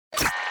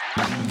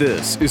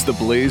This is the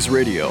Blaze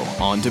Radio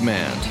on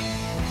demand.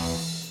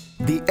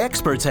 The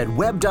experts at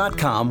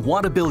Web.com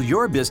want to build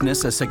your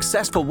business a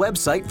successful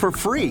website for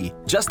free,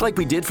 just like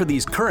we did for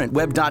these current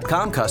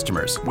Web.com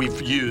customers.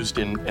 We've used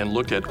and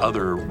looked at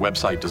other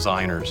website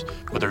designers,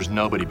 but there's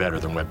nobody better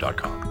than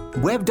Web.com.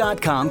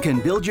 Web.com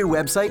can build your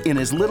website in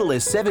as little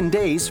as 7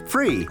 days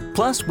free.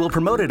 Plus, we'll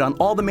promote it on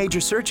all the major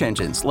search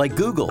engines like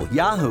Google,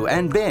 Yahoo,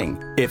 and Bing.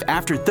 If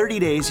after 30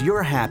 days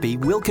you're happy,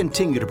 we'll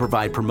continue to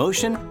provide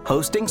promotion,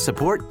 hosting,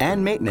 support,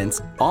 and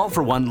maintenance, all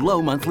for one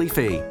low monthly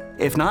fee.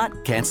 If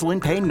not, cancel and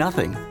pay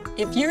nothing.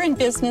 If you're in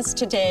business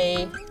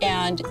today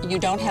and you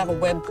don't have a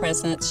web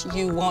presence,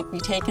 you won't be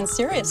taken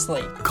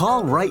seriously.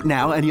 Call right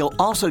now and you'll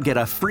also get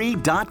a free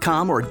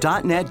 .com or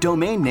 .net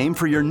domain name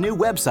for your new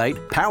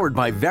website powered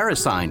by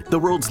VeriSign, the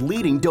world's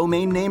leading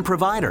domain name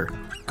provider.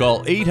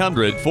 Call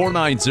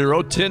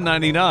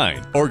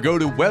 800-490-1099 or go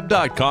to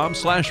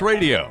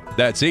web.com/radio.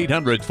 That's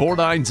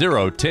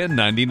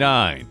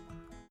 800-490-1099.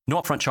 No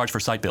upfront charge for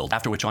site build,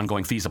 after which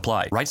ongoing fees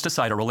apply. Rights to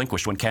site are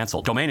relinquished when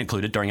canceled. Domain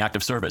included during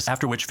active service,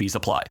 after which fees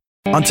apply.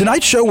 On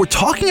tonight's show, we're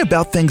talking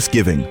about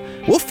Thanksgiving.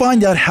 We'll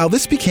find out how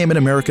this became an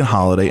American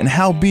holiday and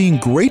how being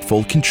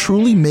grateful can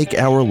truly make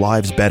our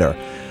lives better.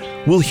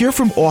 We'll hear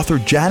from author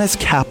Janice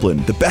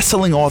Kaplan, the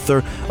best-selling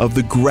author of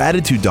the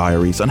Gratitude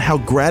Diaries, on how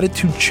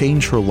gratitude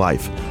changed her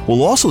life.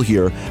 We'll also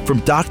hear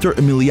from Dr.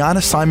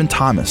 Emiliana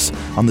Thomas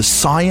on the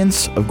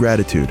science of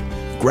gratitude.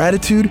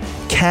 Gratitude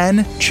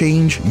can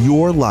change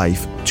your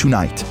life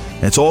tonight.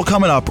 And it's all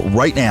coming up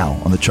right now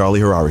on The Charlie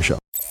Harary Show.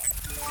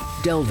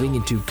 Delving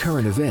into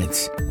current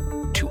events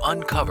to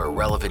uncover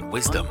relevant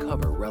wisdom.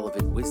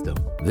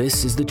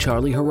 This is The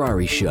Charlie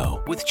Harary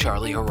Show with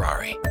Charlie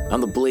Harary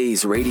on the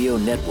Blaze Radio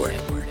Network.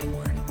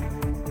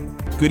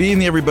 Good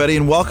evening, everybody,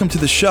 and welcome to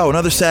the show.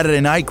 Another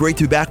Saturday night. Great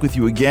to be back with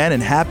you again,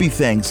 and happy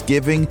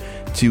Thanksgiving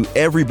to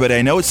everybody.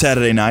 I know it's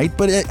Saturday night,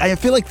 but I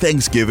feel like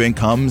Thanksgiving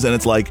comes and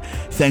it's like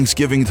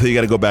Thanksgiving until you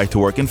got to go back to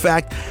work. In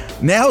fact,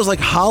 now is like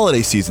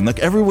holiday season. Like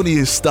everybody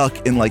is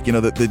stuck in like,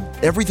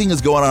 everything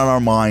is going on in our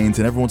minds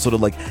and everyone's sort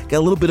of like got a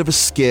little bit of a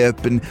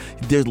skip and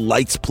there's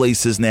lights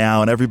places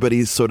now and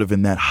everybody's sort of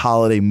in that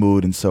holiday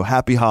mood. And so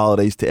happy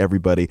holidays to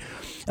everybody.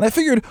 And I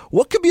figured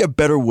what could be a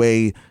better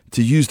way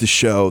to use the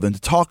show than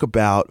to talk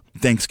about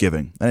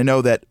Thanksgiving. And I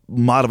know that a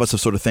lot of us have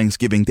sort of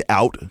Thanksgivinged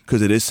out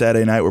because it is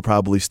Saturday night. We're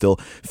probably still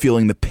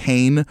feeling the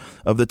pain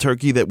of the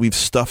turkey that we've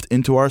stuffed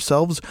into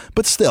ourselves.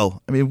 But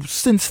still, I mean,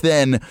 since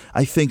then,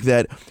 I think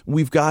that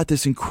we've got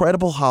this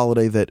incredible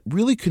holiday that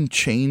really can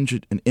change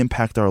and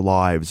impact our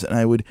lives. And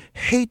I would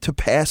hate to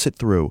pass it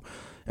through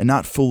and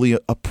not fully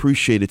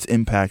appreciate its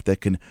impact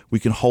that we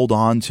can hold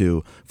on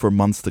to for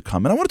months to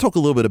come. And I want to talk a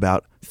little bit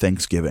about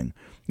Thanksgiving.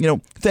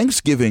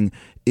 Thanksgiving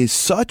is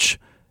such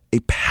a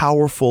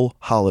powerful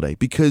holiday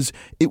because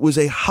it was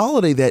a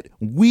holiday that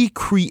we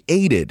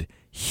created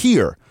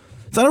here.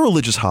 It's not a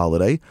religious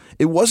holiday.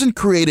 It wasn't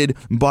created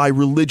by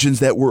religions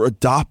that were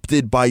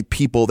adopted by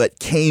people that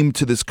came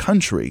to this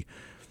country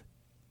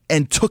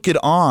and took it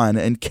on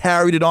and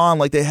carried it on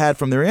like they had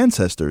from their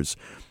ancestors.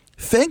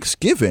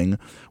 Thanksgiving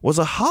was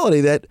a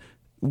holiday that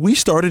we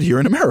started here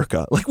in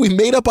America. Like we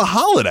made up a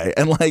holiday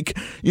and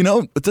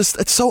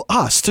it's so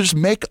us to just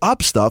make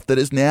up stuff that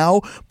is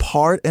now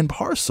part and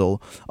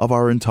parcel of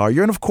our entire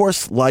year. And of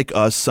course, like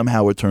us,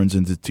 somehow it turns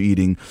into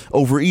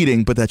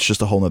overeating, but that's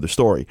just a whole nother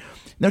story.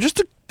 Now, I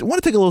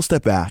want to take a little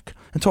step back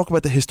and talk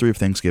about the history of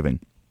Thanksgiving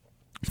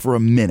for a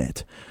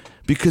minute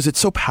because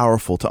it's so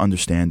powerful to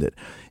understand it.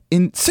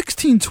 In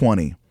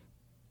 1620,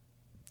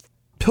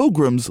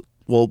 pilgrims,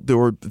 they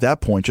were at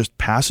that point just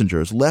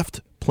passengers,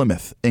 left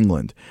Plymouth,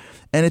 England.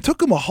 And it took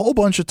them a whole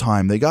bunch of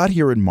time. They got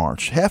here in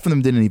March. Half of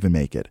them didn't even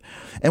make it.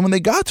 And when they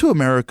got to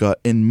America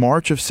in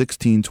March of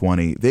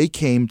 1620, they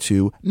came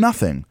to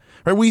nothing.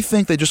 Right? We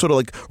think they just sort of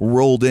like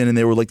rolled in and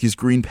they were like these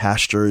green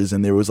pastures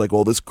and there was like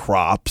all this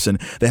crops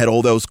and they had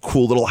all those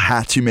cool little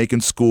hats you make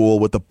in school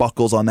with the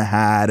buckles on the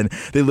hat and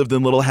they lived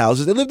in little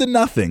houses. They lived in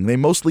nothing. They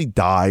mostly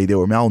died. They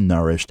were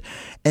malnourished.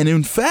 And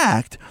in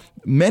fact,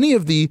 many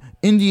of the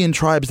Indian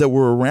tribes that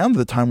were around at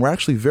the time were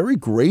actually very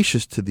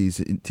gracious to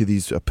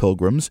these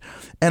pilgrims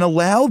and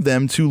allowed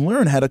them to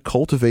learn how to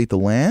cultivate the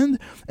land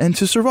and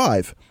to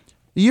survive.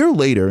 A year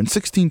later, in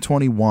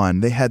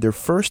 1621, they had their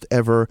first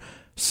ever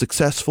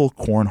successful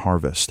corn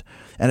harvest.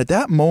 And at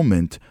that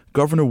moment,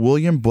 Governor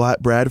William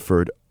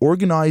Bradford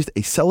organized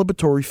a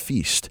celebratory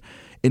feast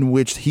in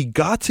which he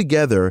got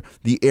together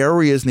the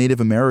area's Native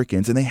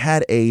Americans and they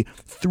had a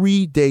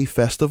 3-day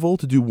festival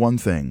to do one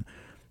thing,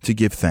 to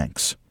give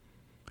thanks.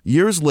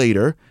 Years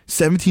later,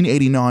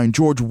 1789,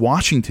 George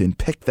Washington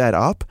picked that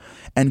up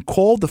and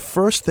called the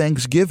first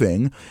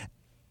Thanksgiving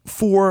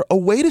for a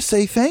way to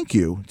say thank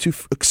you, to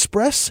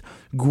express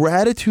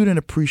gratitude and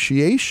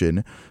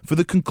appreciation for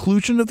the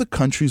conclusion of the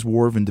country's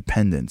War of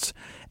Independence.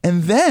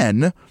 And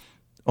then,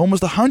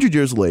 almost 100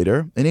 years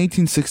later, in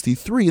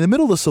 1863, in the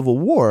middle of the Civil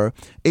War,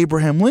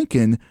 Abraham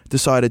Lincoln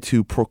decided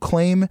to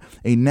proclaim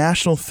a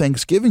National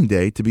Thanksgiving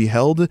Day to be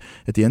held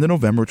at the end of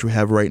November, which we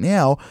have right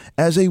now,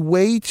 as a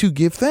way to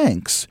give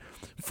thanks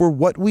for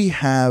what we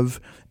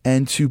have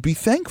and to be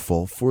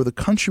thankful for the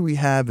country we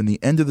have and the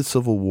end of the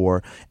Civil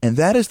War. And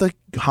that is the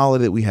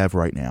holiday that we have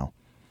right now.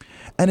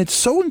 And it's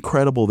so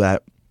incredible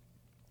that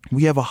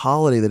we have a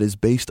holiday that is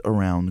based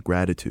around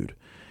gratitude.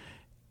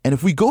 And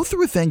if we go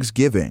through a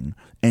Thanksgiving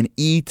and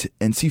eat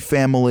and see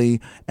family,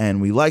 and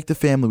we like the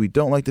family, we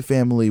don't like the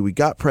family, we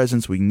got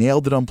presents, we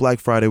nailed it on Black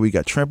Friday, we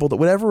got trampled,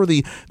 whatever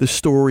the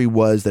story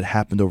was that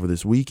happened over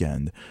this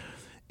weekend,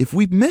 if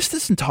we miss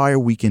this entire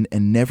weekend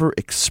and never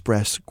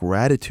express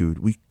gratitude,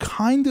 we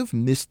kind of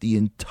miss the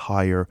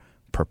entire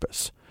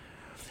purpose.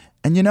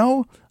 And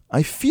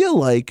I feel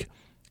like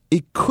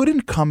it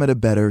couldn't come at a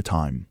better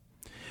time.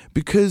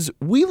 Because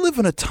we live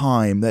in a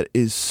time that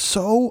is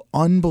so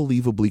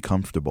unbelievably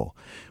comfortable.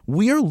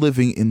 We are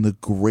living in the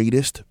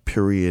greatest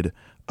period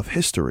of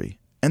history.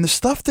 And the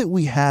stuff that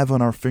we have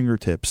on our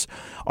fingertips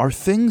are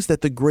things that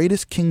the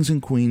greatest kings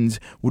and queens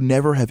would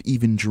never have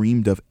even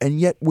dreamed of. And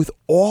yet with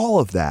all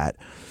of that,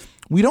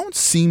 we don't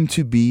seem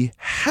to be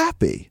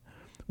happy.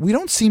 We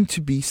don't seem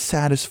to be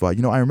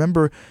satisfied. I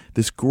remember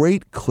this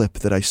great clip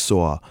that I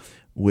saw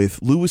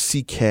with Louis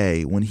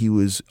C.K. when he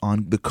was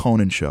on The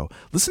Conan Show.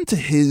 Listen to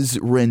his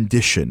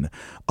rendition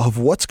of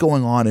what's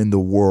going on in the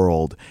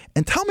world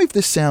and tell me if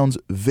this sounds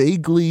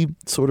vaguely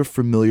sort of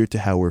familiar to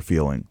how we're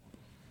feeling.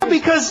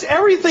 Because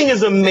everything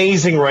is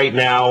amazing right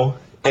now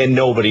and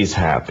nobody's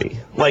happy.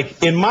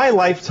 Like, in my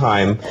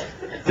lifetime,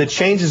 the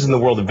changes in the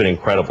world have been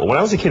incredible. When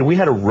I was a kid, we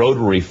had a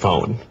rotary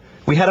phone.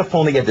 We had a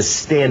phone that you had to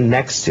stand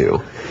next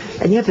to,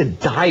 and you had to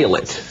dial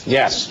it.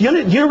 Yes.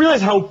 You realize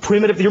how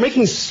primitive? You're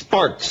making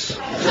sparks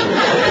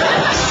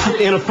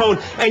in a phone,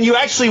 and you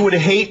actually would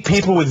hate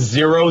people with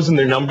zeros in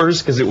their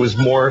numbers because it was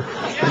more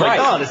like,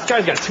 oh, this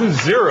guy's got 2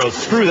 zeros.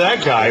 Screw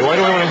that guy. Why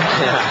do I want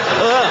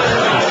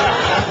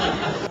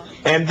to?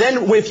 And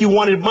then if you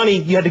wanted money,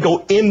 you had to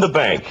go in the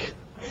bank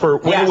for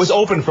when it was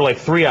open for like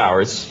 3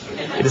 hours. You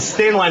had to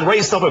stay in line, write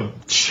yourself a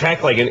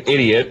check like an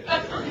idiot.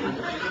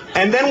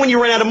 And then when you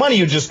ran out of money,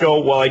 you just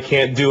go, well, I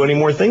can't do any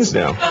more things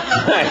now. Right.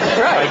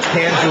 I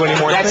can't do any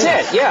more things.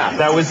 That's it, yeah.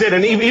 That was it.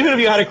 And even if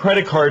you had a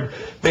credit card,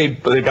 the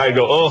guy would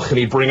go, ugh, and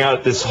he'd bring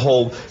out this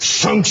whole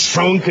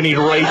shunk, and he'd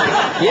write,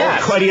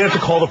 he'd have to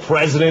call the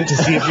president to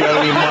see if you had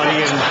any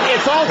money. And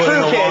it's all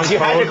true, kids. You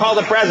had to call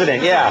the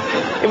president,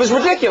 yeah. It was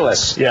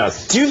ridiculous.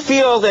 Yes. Do you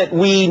feel that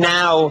we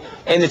now,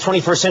 in the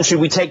 21st century,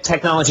 we take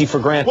technology for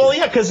granted? Well,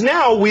 yeah, because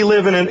now we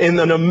live in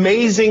an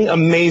amazing,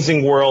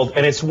 amazing world,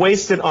 and it's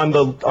wasted on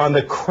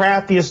the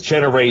crappiest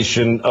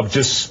generation of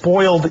just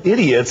spoiled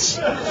idiots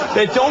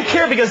that don't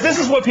care, because this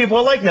is what people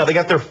are like now. They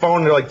got their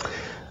phone, and they're like,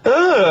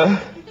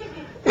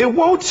 it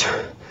won't.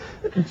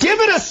 Give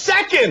it a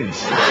second.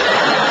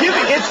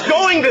 It's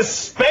going to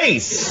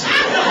space.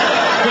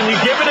 Can you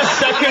give it a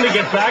second to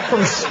get back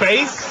from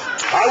space?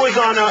 I was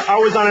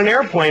on an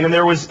airplane, and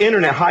there was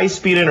internet,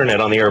 high-speed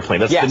internet on the airplane.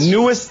 That's the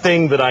newest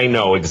thing that I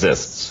know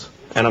exists.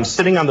 And I'm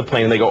sitting on the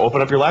plane, and they go,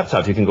 open up your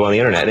laptop. You can go on the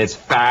internet. And it's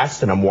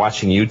fast, and I'm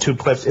watching YouTube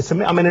clips.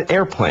 I'm in an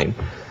airplane.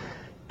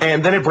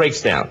 And then it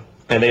breaks down.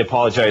 And they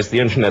apologize. The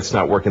internet's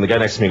not working. The guy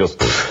next to me goes,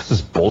 this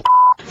is bull.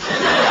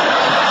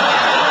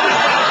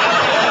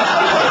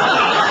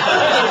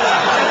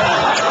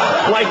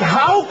 Like,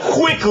 how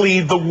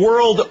quickly the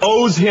world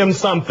owes him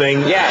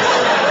something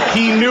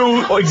he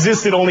knew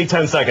existed only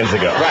 10 seconds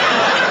ago.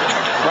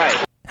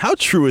 Right. How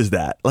true is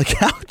that? Like,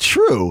 how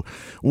true?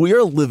 We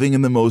are living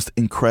in the most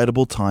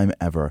incredible time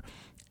ever.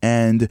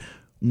 And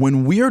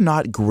when we are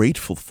not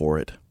grateful for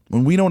it,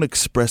 when we don't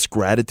express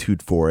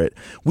gratitude for it,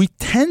 we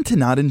tend to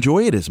not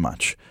enjoy it as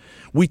much.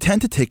 We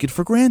tend to take it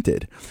for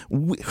granted.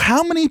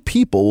 How many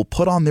people will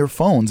put on their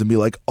phones and be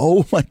like,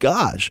 oh my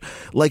gosh,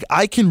 like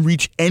I can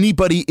reach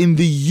anybody in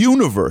the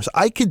universe.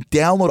 I could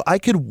download, I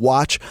could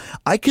watch,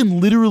 I can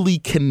literally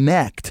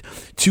connect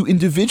to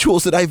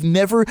individuals that I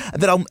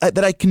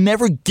can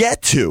never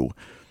get to.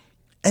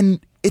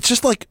 And it's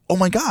just like, oh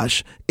my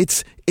gosh,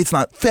 it's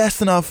not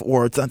fast enough,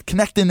 or it's not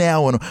connecting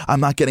now, and I'm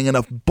not getting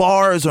enough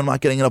bars, or I'm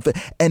not getting enough.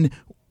 And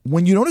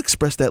when you don't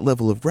express that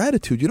level of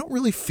gratitude, you don't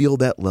really feel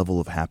that level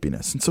of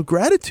happiness. And so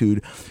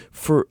gratitude,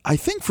 I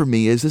think for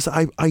me, is this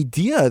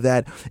idea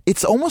that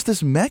it's almost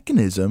this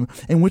mechanism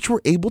in which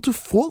we're able to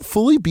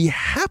fully be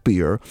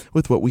happier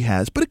with what we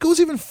have. But it goes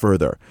even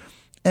further.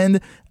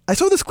 And I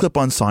saw this clip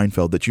on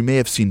Seinfeld that you may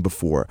have seen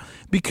before,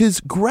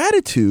 because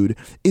gratitude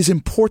is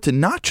important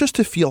not just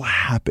to feel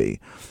happy.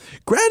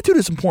 Gratitude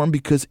is important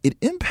because it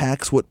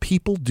impacts what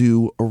people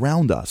do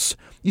around us.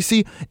 You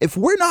see, if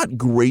we're not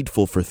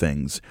grateful for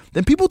things,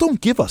 then people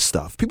don't give us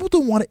stuff. People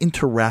don't want to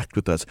interact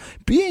with us.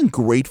 Being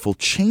grateful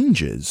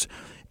changes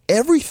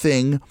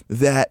everything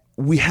that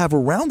we have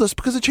around us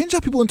because it changes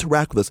how people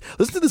interact with us.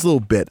 Listen to this little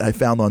bit I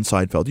found on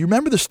Seinfeld. You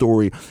remember the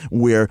story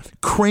where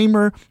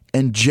Kramer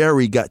and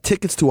Jerry got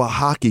tickets to a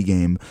hockey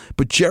game,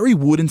 but Jerry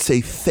wouldn't say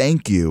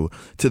thank you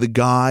to the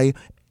guy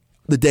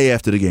the day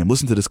after the game.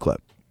 Listen to this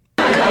clip.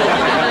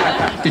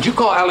 Did you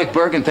call Alec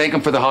Berg and thank him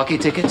for the hockey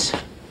tickets?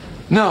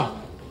 No.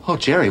 Oh,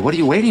 Jerry, what are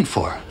you waiting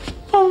for?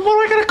 Oh, Well,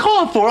 what do I gotta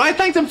call him for? I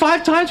thanked him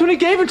 5 times when he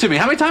gave it to me.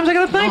 How many times I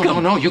gotta thank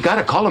him? No, you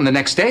gotta call him the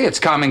next day. It's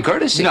common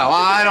courtesy. No,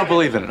 I don't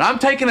believe in it. I'm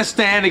taking a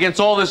stand against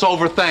all this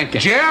overthinking.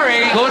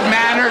 Jerry, good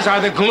manners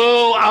are the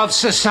glue of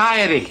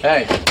society.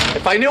 Hey,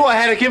 if I knew I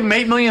had to give him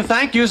 8 million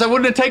thank yous, I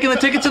wouldn't have taken the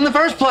tickets in the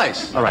first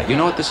place. All right, you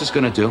know what this is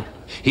gonna do?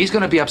 He's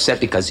gonna be upset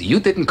because you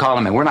didn't call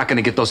him and we're not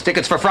gonna get those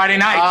tickets for Friday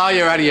night. Oh,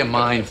 you're out of your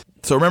mind.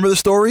 So remember the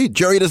story?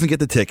 Jerry doesn't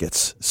get the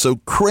tickets. So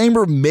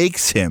Kramer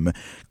makes him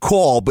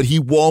call, but he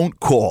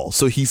won't call.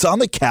 So he's on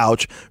the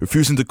couch,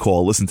 refusing to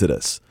call. Listen to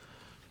this.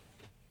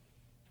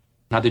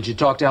 Now, did you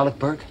talk to Alec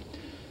Berg?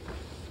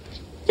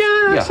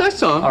 Yeah, I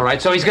saw him. All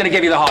right, so he's going to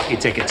give you the hockey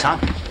tickets, huh?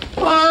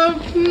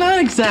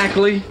 Not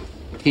exactly.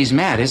 He's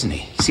mad, isn't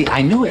he? See,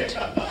 I knew it.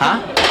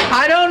 Huh?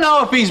 I don't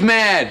know if he's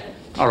mad.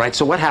 All right,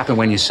 so what happened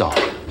when you saw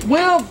him?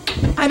 Well,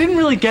 I didn't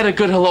really get a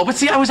good hello, but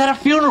see, I was at a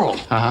funeral.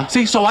 Uh-huh.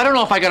 See, so I don't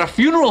know if I got a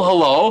funeral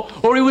hello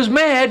or he was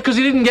mad because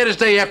he didn't get his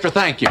day after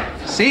thank you.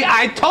 See,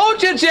 I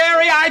told you,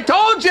 Jerry, I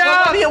told you!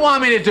 Well, what do you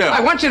want me to do? I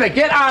want you to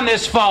get on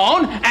this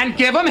phone and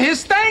give him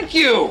his thank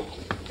you.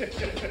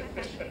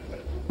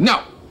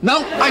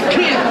 No, I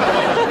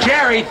can't.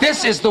 Jerry,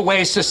 this is the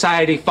way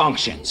society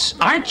functions.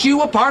 Aren't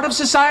you a part of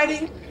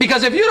society?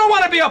 Because if you don't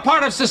want to be a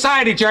part of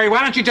society, Jerry,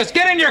 why don't you just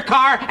get in your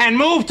car and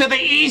move to the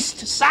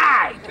east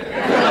side?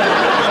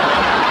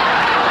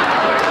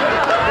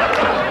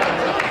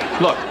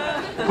 Look,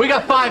 we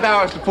got 5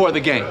 hours before the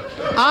game.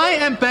 I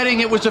am betting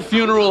it was a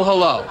funeral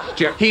hello.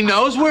 Jerry. He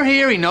knows we're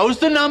here. He knows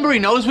the number. He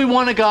knows we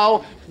want to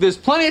go. There's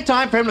plenty of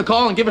time for him to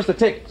call and give us the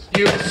tickets.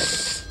 You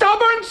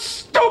stubborn,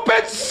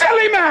 stupid,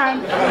 silly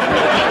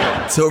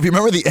man! So if you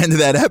remember the end of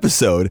that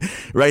episode,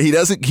 right,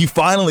 he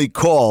finally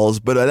calls,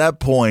 but at that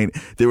point,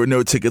 there were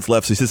no tickets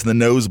left, so he sits in the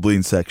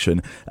nosebleed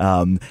section.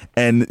 And,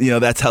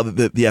 that's how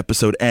the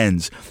episode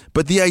ends.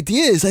 But the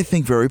idea is, I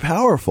think, very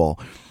powerful.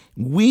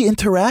 We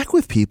interact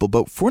with people,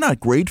 but if we're not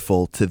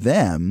grateful to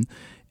them,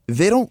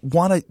 they don't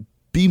want to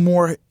be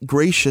more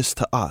gracious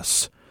to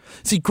us.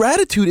 See,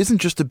 gratitude isn't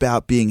just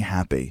about being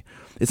happy.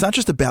 It's not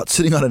just about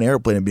sitting on an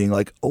airplane and being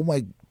like, oh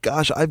my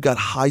gosh, I've got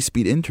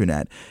high-speed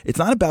internet. It's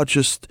not about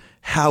just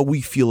how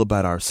we feel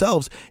about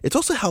ourselves. It's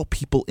also how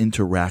people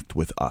interact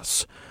with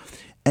us.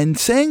 And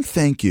saying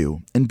thank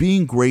you and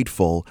being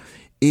grateful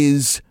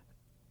is,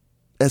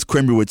 as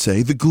Kramer would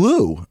say, the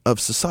glue of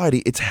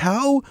society. It's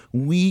how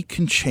we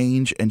can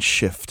change and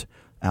shift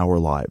our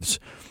lives.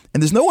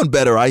 And there's no one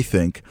better, I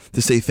think,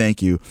 to say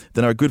thank you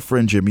than our good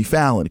friend Jimmy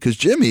Fallon, because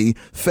Jimmy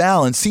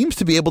Fallon seems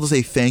to be able to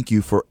say thank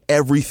you for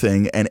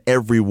everything and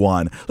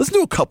everyone. Listen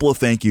to a couple of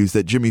thank yous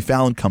that Jimmy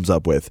Fallon comes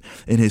up with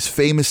in his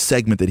famous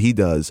segment that he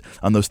does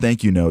on those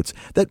thank you notes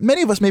that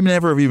many of us maybe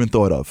never have even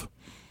thought of.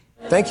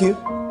 Thank you,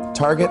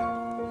 Target,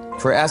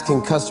 for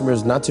asking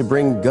customers not to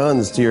bring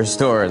guns to your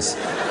stores.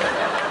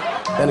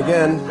 And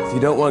again, if you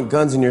don't want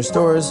guns in your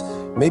stores,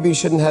 maybe you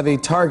shouldn't have a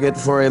Target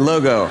for a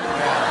logo.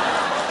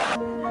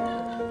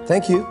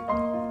 Thank you,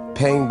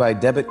 paying by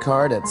debit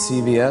card at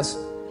CVS,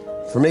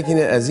 for making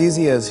it as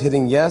easy as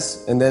hitting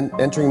yes and then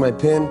entering my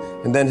PIN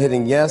and then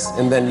hitting yes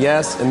and then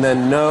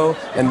no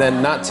and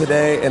then not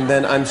today and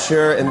then I'm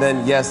sure and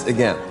then yes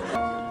again.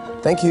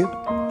 Thank you,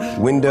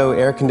 window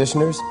air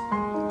conditioners,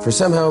 for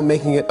somehow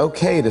making it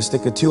okay to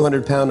stick a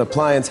 200-pound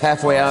appliance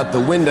halfway out the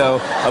window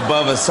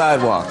above a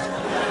sidewalk.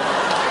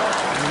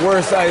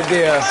 Worst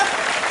idea.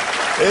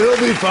 It'll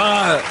be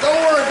fine. Don't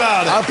worry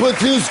about it. I put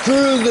 2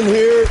 screws in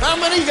here. How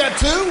many? You got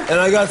 2? And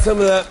I got some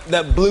of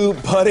that blue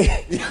putty.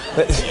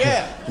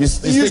 Yeah. You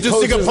used to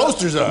stick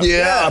posters up.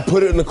 Yeah, I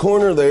put it in the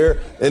corner there,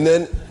 and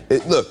then,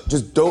 look,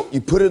 just don't, you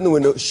put it in the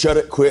window, shut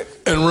it quick.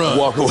 And run.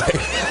 Walk away.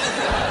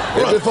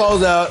 If it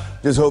falls out,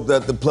 just hope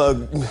that the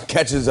plug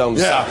catches on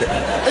the socket.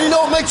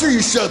 And make sure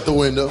you shut the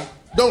window.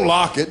 Don't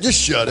lock it, just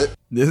shut it.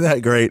 Isn't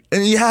that great?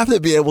 And you have to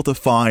be able to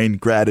find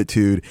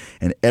gratitude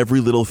in every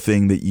little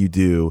thing that you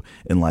do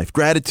in life.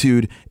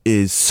 Gratitude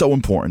is so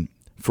important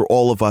for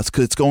all of us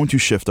because it's going to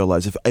shift our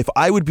lives. If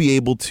I would be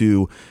able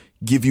to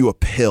give you a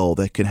pill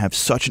that can have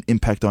such an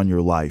impact on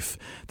your life,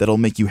 that'll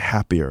make you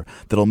happier,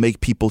 that'll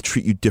make people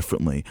treat you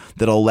differently,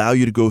 that'll allow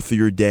you to go through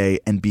your day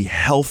and be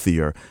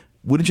healthier,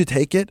 wouldn't you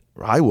take it?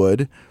 I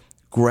would.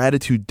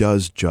 Gratitude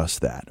does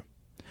just that.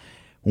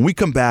 When we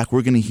come back,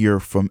 we're going to hear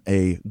from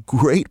a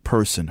great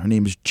person. Her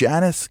name is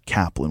Janice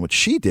Kaplan. What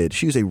she did,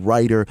 she was a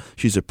writer,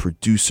 she's a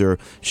producer,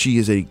 she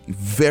is a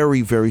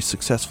very, very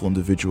successful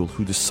individual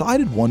who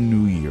decided one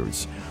New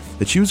Year's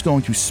that she was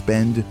going to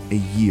spend a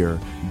year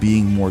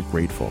being more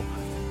grateful.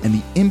 And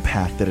the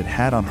impact that it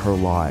had on her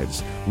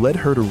lives led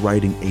her to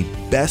writing a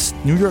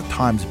New York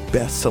Times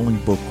best-selling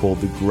book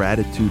called The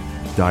Gratitude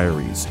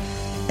Diaries.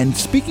 And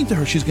speaking to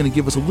her, she's going to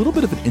give us a little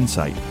bit of an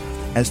insight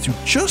as to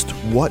just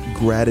what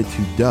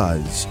gratitude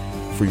does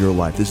for your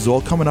life. This is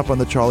all coming up on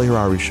The Charlie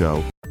Harary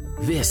Show.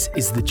 This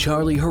is The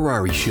Charlie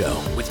Harary Show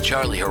with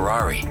Charlie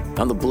Harary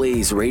on the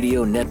Blaze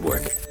Radio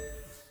Network.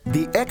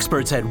 The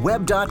experts at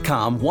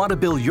Web.com want to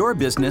build your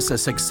business a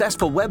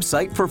successful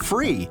website for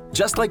free,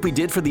 just like we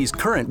did for these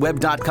current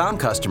Web.com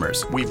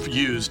customers. We've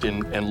used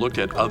and looked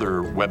at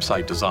other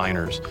website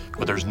designers,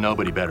 but there's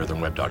nobody better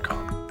than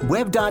Web.com.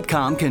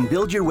 Web.com can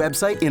build your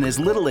website in as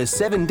little as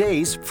 7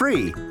 days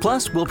free.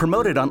 Plus, we'll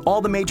promote it on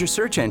all the major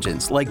search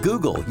engines like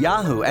Google,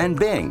 Yahoo, and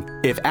Bing.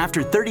 If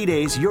after 30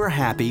 days you're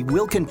happy,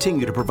 we'll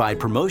continue to provide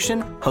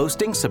promotion,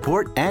 hosting,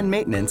 support, and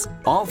maintenance,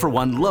 all for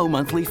one low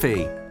monthly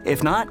fee.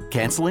 If not,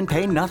 cancel and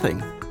pay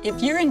nothing. If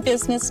you're in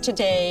business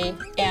today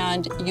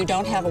and you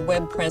don't have a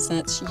web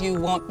presence, you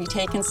won't be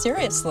taken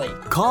seriously.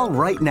 Call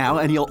right now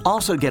and you'll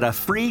also get a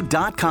free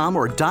 .com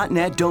or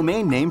 .net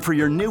domain name for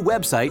your new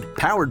website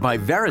powered by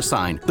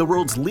VeriSign, the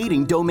world's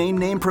leading domain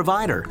name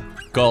provider.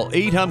 Call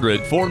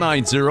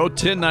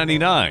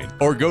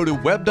 800-490-1099 or go to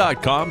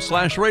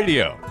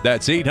web.com/radio.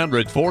 That's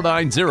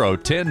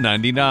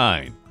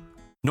 800-490-1099.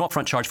 No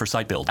upfront charge for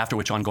site build, after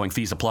which ongoing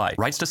fees apply.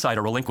 Rights to site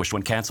are relinquished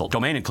when canceled.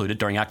 Domain included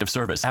during active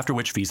service, after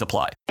which fees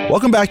apply.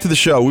 Welcome back to the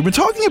show. We've been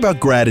talking about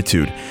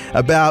gratitude,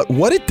 about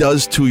what it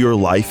does to your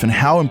life and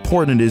how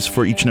important it is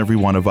for each and every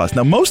one of us.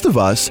 Now, most of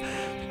us,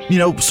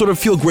 sort of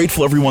feel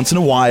grateful every once in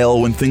a while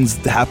when things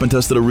happen to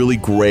us that are really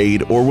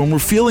great, or when we're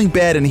feeling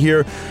bad and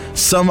hear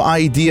some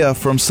idea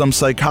from some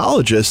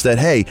psychologist that,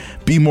 hey,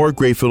 be more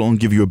grateful and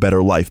give you a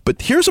better life.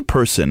 But here's a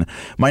person,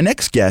 my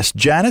next guest,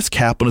 Janice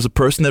Kaplan, is a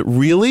person that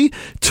really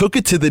took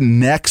it to the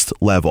next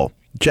level.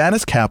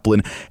 Janice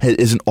Kaplan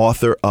is an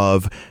author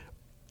of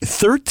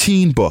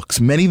 13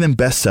 books, many of them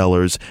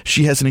bestsellers.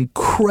 She has an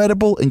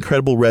incredible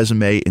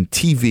resume in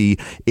TV,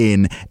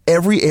 in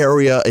every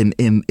area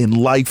in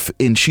life.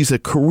 And she's a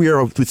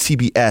career with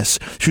CBS.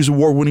 She was an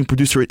award-winning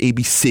producer at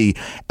ABC.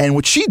 And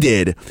what she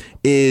did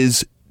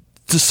is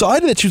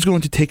decided that she was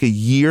going to take a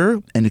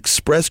year and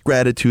express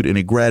gratitude in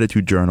a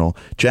gratitude journal.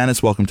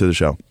 Janice, welcome to the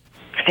show.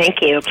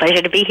 Thank you.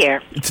 Pleasure to be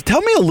here. So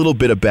tell me a little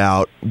bit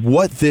about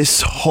what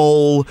this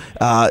whole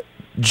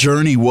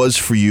journey was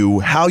for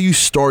you, how you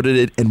started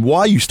it, and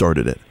why you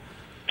started it.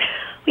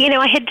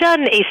 I had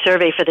done a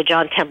survey for the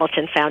John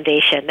Templeton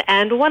Foundation,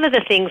 and one of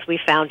the things we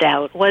found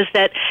out was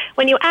that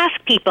when you ask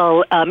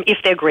people if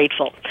they're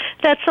grateful,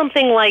 that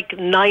something like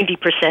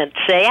 90%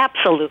 say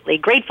absolutely,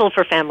 grateful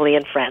for family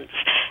and friends.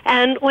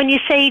 And when you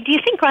say, do you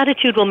think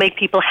gratitude will make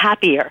people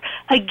happier?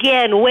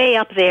 Again, way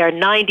up there,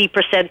 90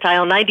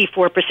 percentile,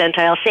 94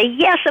 percentile, say,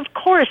 yes, of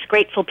course,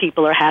 grateful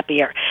people are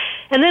happier.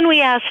 And then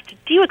we asked,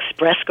 do you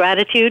express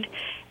gratitude?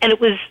 And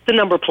the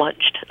number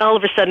plunged. All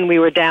of a sudden, we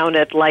were down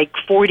at like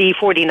 40,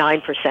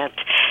 49%.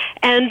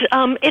 And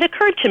it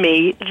occurred to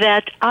me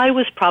that I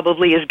was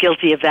probably as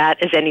guilty of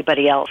that as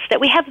anybody else, that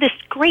we have this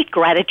great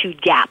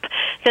gratitude gap,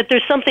 that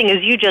there's something,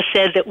 as you just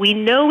said, that we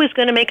know is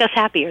going to make us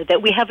happier,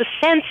 that we have a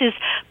sense is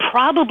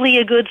probably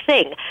a good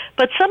thing,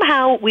 but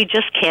somehow we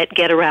just can't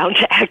get around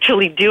to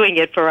actually doing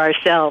it for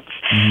ourselves.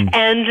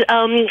 And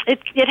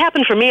it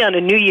happened for me on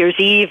a New Year's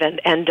Eve,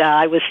 and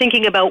I was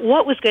thinking about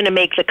what was going to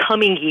make the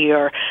coming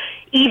year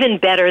even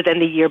better than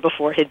the year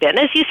before had been.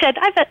 As you said,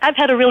 I've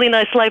had a really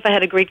nice life. I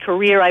had a great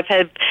career. I've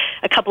had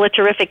a couple of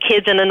terrific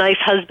kids and a nice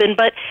husband.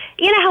 But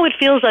you know how it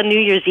feels on New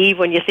Year's Eve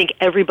when you think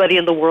everybody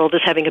in the world is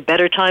having a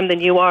better time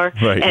than you are,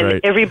 and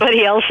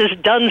everybody else has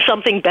done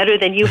something better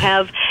than you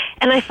have.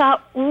 And I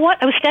thought,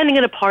 I was standing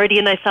at a party,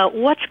 and I thought,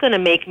 what's going to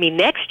make me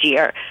next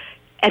year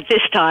at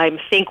this time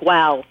think,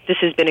 wow, this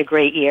has been a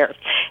great year.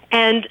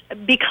 And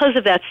because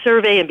of that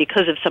survey and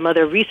because of some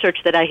other research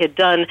that I had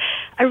done,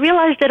 I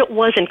realized that it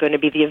wasn't going to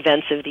be the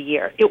events of the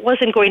year. It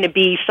wasn't going to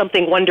be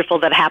something wonderful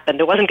that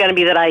happened. It wasn't going to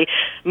be that I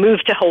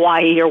moved to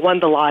Hawaii or won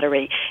the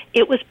lottery.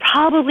 It was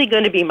probably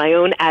going to be my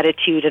own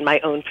attitude and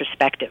my own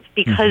perspective,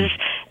 because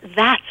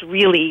that's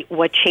really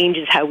what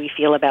changes how we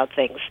feel about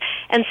things.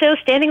 And so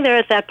standing there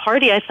at that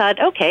party, I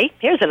thought, okay,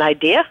 here's an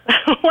idea.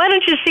 Why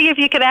don't you see if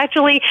you could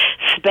actually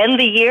spend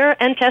the year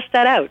and test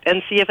that out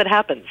and see if it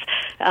happens.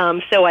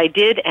 So I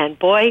did, and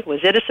boy,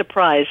 was it a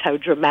surprise how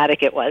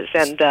dramatic it was.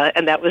 And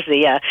that was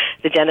the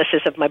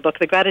genesis of my book,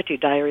 The Gratitude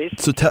Diaries.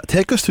 So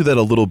take us through that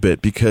a little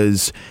bit,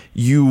 because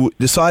you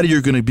decided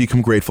you're going to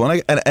become grateful.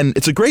 And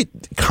it's a great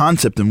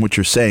concept in what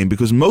you're saying,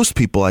 because most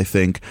people, I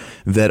think,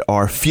 that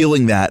are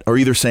feeling that are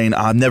either saying,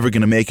 I'm never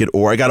going to make it,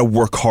 or I got to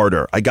work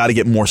harder. I got to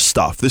get more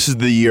stuff. This is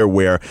the year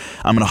where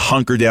I'm going to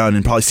hunker down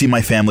and probably see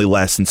my family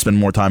less and spend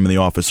more time in the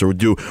office, or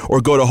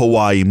go to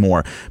Hawaii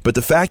more. But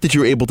the fact that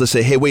you're able to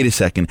say, hey, wait a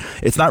second,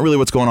 it's not really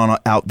what's going on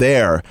out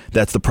there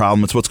that's the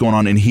problem, it's what's going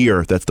on in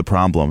here that's the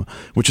problem,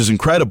 which is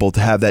incredible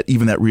to have that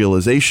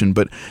realization.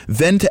 But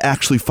then to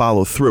actually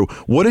follow through,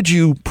 what did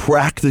you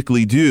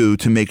practically do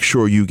to make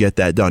sure you get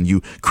that done?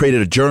 You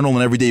created a journal,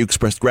 and every day you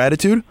expressed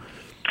gratitude?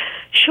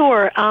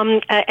 Sure.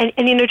 And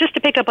just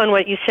to pick up on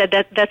what you said,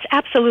 that's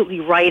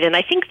absolutely right. And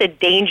I think the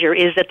danger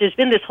is that there's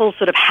been this whole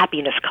sort of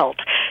happiness cult.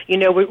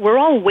 We're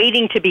all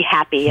waiting to be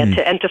happy and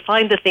to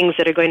find the things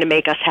that are going to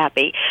make us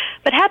happy.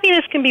 But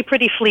happiness can be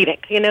pretty fleeting.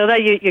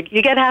 That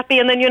you get happy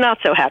and then you're not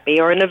so happy,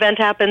 or an event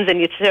happens and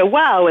you say,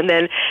 wow, and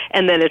then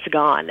it's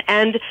gone.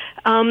 And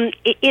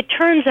it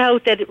turns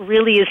out that it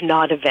really is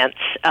not events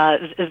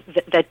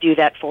that do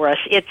that for us.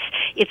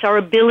 It's our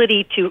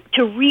ability to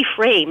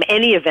reframe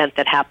any event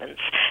that happens.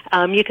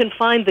 You can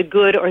find the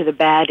good or the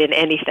bad in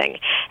anything.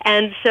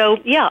 And so,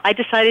 yeah, I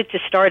decided to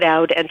start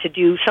out and to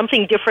do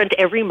something different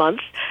every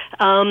month.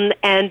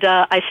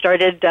 I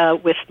started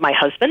with my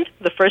husband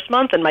the first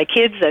month and my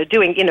kids,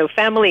 doing,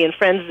 family and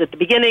friends at the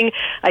beginning.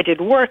 I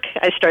did work.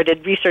 I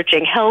started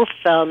researching health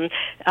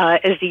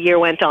as the year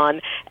went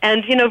on.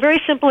 And,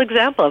 very simple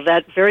example of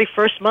that very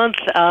first month,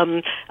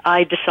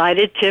 I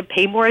decided to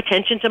pay more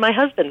attention to my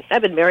husband.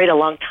 I've been married a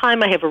long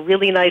time. I have a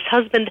really nice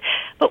husband,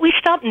 but we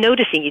stopped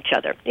noticing each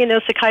other.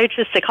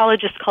 Psychiatrists,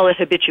 psychologists call it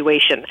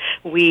habituation.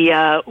 We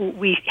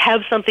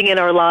have something in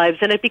our lives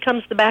and it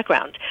becomes the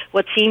background.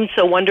 What seemed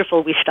so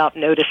wonderful, we stopped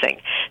noticing.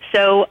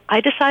 So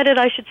I decided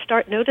I should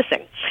start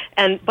noticing.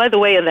 And by the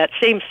way, in that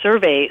same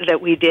survey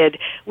that we did,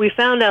 we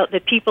found out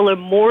that people are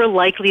more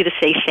likely to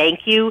say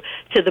thank you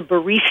to the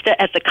barista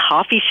at the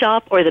coffee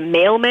shop or the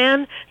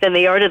mailman than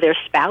they are to their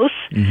spouse.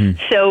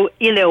 Mm-hmm. So,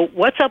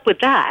 what's up with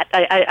that?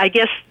 I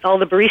guess all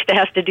the barista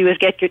has to do is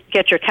get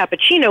your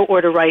cappuccino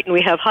order right, and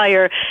we have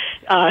higher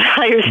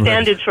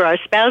standards for our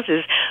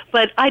spouses.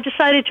 But I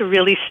decided to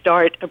really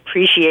start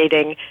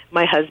appreciating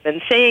my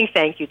husband, saying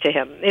thank you to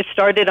him. It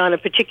started on a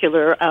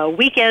particular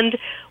weekend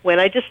when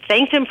I just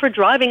thanked him for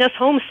driving us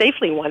home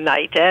safely one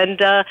night, and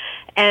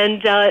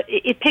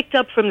it picked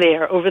up from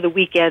there over the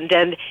weekend,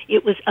 and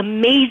it was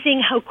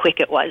amazing how quick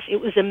it was.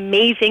 It was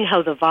amazing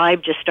how the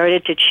vibe just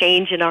started to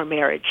change in our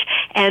marriage,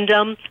 and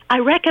I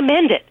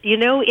recommend it.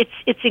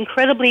 It's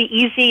incredibly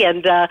easy,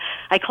 and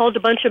I called a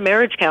bunch of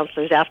marriage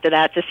counselors after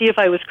that to see if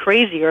I was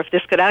crazy or if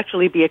this could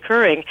actually be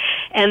occurring,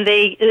 and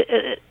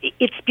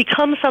it's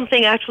become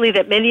something actually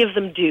that many of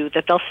them do,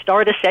 that they'll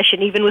start a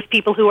session even with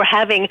people who are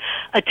having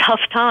a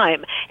tough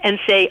time and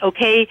say,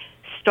 okay,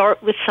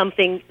 start with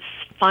something,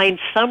 find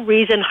some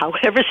reason,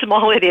 however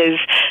small it is,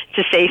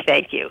 to say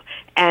thank you.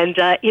 And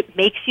it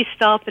makes you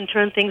stop and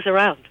turn things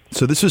around.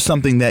 So this was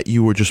something that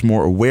you were just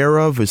more aware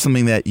of? Is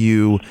something that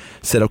you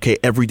said, okay,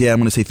 every day I'm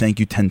going to say thank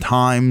you 10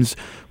 times?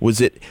 Was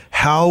it,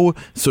 how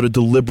sort of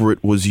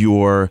deliberate was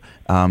your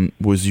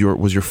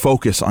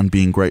focus on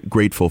being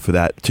grateful for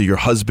that to your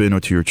husband or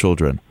to your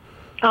children?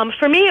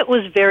 For me, it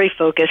was very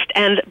focused,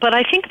 but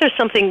I think there's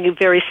something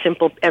very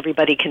simple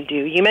everybody can do.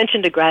 You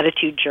mentioned a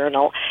gratitude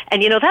journal,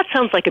 and that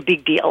sounds like a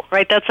big deal,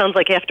 right? That sounds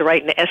like you have to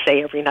write an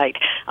essay every night.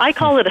 I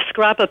call it a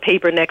scrap of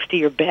paper next to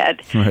your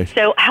bed. Right.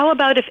 So how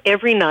about if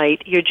every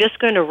night you're just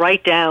going to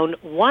write down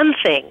one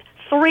thing,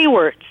 3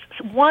 words,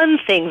 one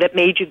thing that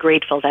made you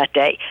grateful that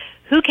day?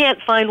 Who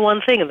can't find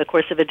one thing in the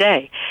course of a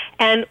day?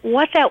 And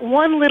what that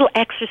one little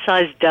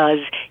exercise does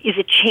is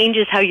it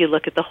changes how you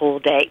look at the whole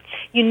day.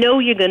 You know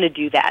you're going to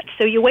do that.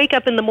 So you wake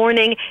up in the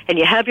morning and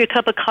you have your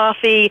cup of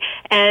coffee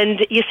and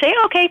you say,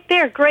 okay,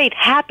 there, great,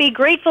 happy,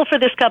 grateful for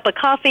this cup of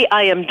coffee.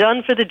 I am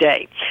done for the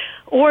day.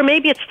 Or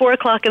maybe it's 4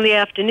 o'clock in the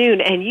afternoon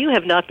and you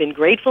have not been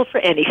grateful for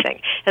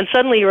anything. And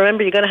suddenly you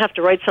remember you're going to have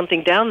to write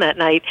something down that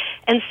night.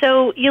 And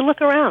so you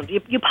look around,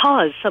 you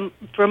pause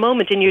for a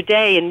moment in your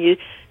day and you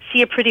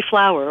see a pretty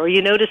flower, or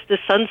you notice the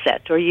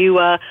sunset, or you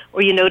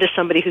notice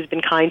somebody who's been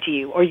kind to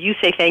you, or you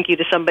say thank you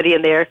to somebody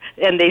and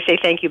they say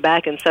thank you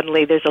back, and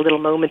suddenly there's a little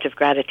moment of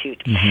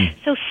gratitude. Mm-hmm.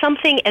 So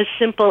something as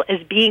simple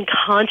as being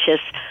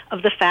conscious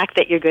of the fact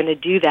that you're going to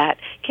do that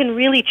can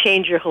really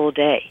change your whole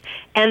day.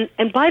 And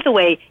by the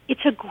way,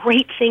 it's a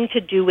great thing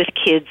to do with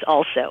kids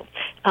also.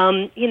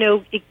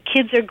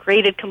 Kids are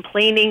great at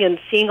complaining and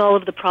seeing all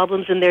of the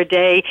problems in their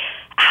day.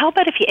 How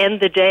about if you end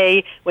the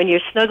day when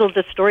you're snuggled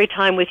at story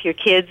time with your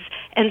kids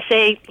and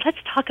say, let's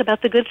talk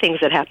about the good things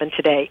that happened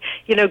today.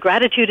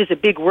 Gratitude is a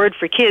big word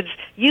for kids.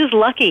 Use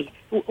lucky.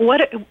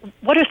 What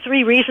are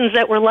 3 reasons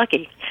that we're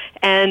lucky?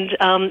 And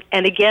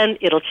again,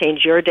 it'll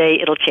change your day.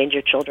 It'll change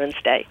your children's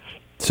day.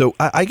 So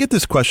I get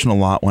this question a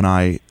lot when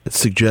I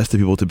suggest to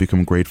people to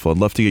become grateful. I'd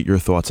love to get your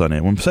thoughts on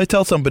it. When I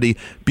tell somebody,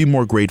 be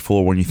more grateful,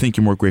 or when you think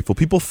you're more grateful,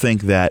 people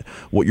think that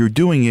what you're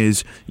doing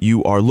is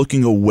you are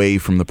looking away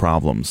from the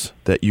problems,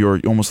 that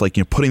you're almost like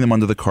putting them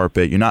under the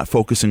carpet. You're not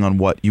focusing on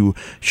what you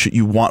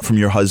want from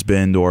your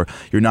husband, or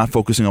you're not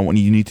focusing on what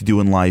you need to do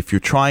in life. You're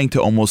trying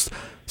to almost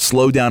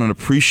slow down and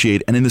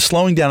appreciate. And in the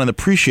slowing down and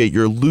appreciate,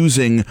 you're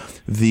losing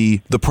the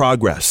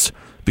progress.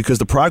 Because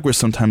the progress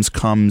sometimes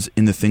comes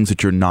in the things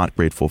that you're not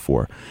grateful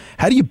for.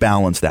 How do you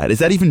balance that? Is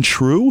that even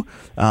true?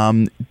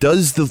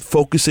 Does the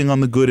focusing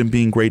on the good and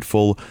being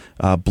grateful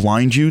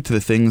blind you to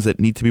the things that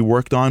need to be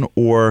worked on?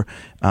 Or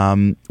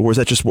is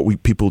that just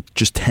what people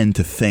just tend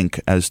to think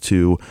as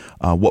to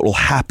what will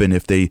happen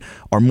if they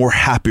are more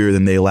happier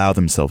than they allow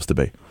themselves to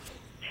be?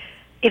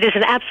 It is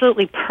an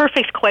absolutely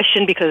perfect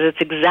question because it's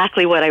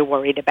exactly what I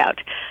worried about.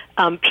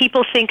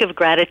 People think of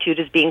gratitude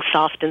as being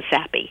soft and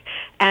sappy.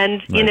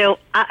 And, right.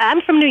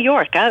 I'm from New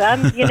York.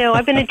 I've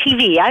been in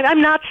TV.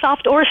 I'm not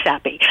soft or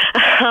sappy.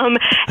 And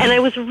I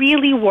was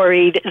really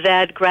worried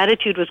that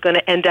gratitude was going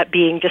to end up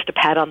being just a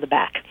pat on the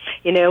back,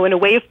 in a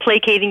way of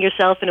placating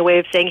yourself, in a way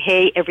of saying,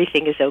 hey,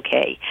 everything is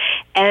okay.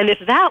 And if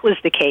that was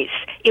the case,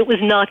 it was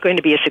not going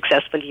to be a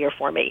successful year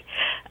for me.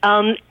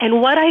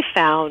 And what I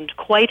found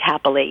quite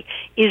happily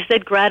is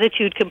that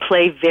gratitude can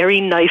play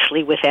very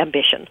nicely with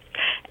ambition.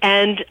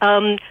 And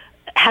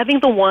having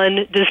the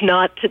one does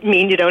not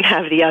mean you don't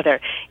have the other.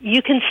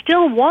 You can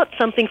still want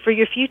something for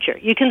your future.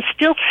 You can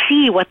still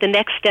see what the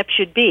next step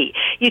should be.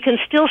 You can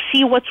still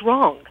see what's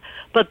wrong.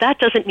 But that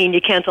doesn't mean you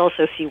can't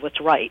also see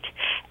what's right.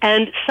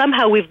 And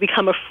somehow we've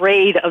become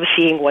afraid of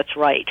seeing what's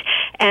right.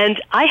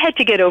 And I had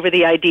to get over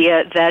the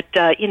idea that,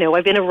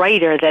 I've been a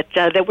writer,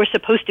 that we're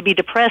supposed to be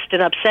depressed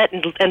and upset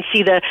and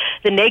see the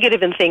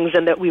negative in things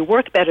and that we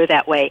work better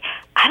that way.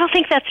 I don't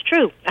think that's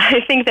true. I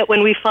think that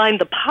when we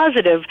find the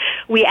positive,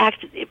 we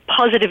act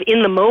positive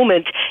in the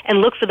moment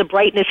and look for the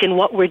brightness in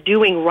what we're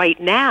doing right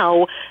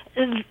now,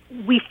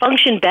 we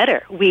function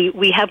better.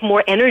 We have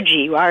more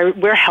energy.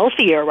 We're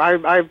healthier.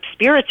 Our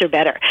spirits are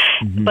better.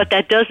 Mm-hmm. But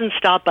that doesn't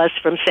stop us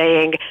from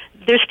saying,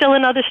 there's still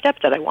another step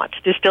that I want.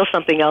 There's still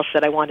something else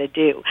that I want to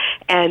do.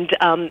 And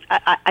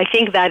I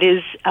think that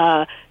is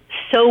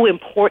so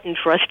important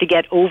for us to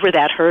get over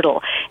that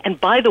hurdle. And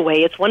by the way,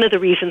 it's one of the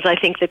reasons I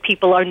think that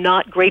people are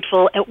not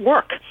grateful at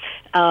work.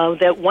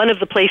 That one of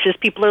the places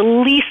people are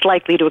least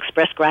likely to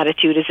express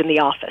gratitude is in the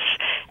office.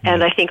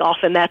 And I think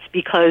often that's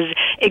because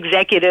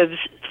executives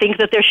think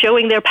that they're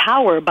showing their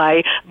power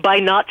by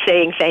not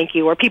saying thank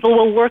you, or people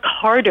will work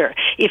harder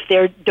if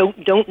they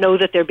don't know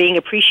that they're being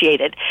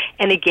appreciated.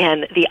 And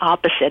again, the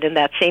opposite. In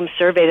that same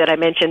survey that I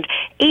mentioned,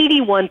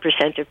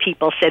 81% of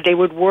people said they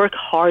would work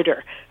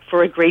harder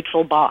for a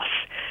grateful boss.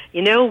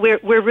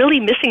 We're really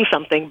missing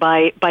something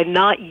by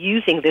not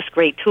using this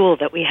great tool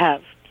that we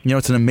have.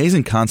 It's an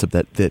amazing concept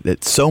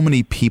that so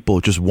many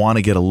people just want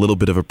to get a little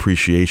bit of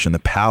appreciation, the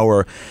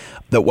power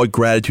that what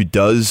gratitude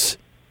does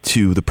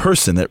to the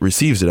person that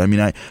receives it. I mean,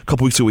 a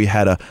couple weeks ago we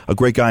had a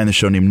great guy on the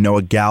show named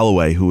Noah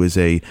Galloway, who is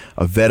a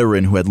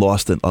veteran who had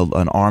lost an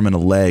arm and a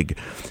leg,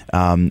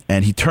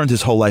 and he turned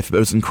his whole life. It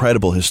was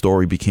incredible. His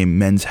story became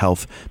Men's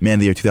Health Man of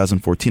the Year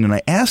 2014, and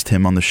I asked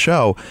him on the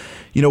show,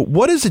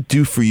 what does it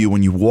do for you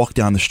when you walk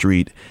down the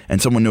street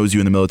and someone knows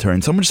you in the military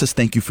and someone just says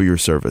thank you for your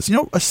service?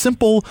 A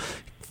simple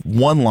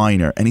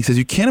one-liner, and he says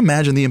you can't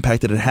imagine the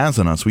impact that it has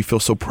on us. We feel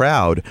so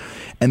proud,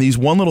 and these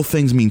one little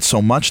things mean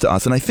so much to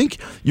us. And I think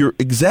you're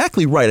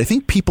exactly right. I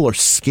think people are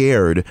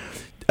scared.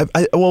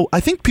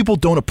 I think people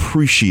don't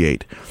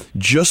appreciate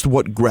just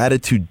what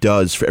gratitude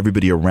does for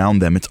everybody around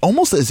them. It's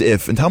almost as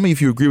if, and tell me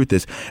if you agree with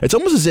this, it's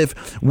almost as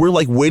if we're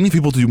like waiting for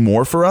people to do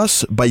more for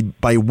us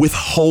by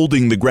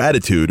withholding the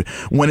gratitude,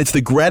 when it's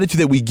the gratitude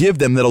that we give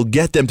them that'll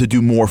get them to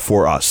do more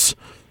for us,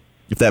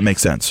 if that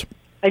makes sense.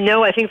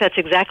 No, I think that's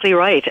exactly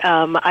right.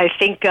 I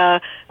think,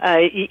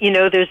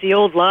 there's the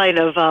old line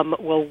of,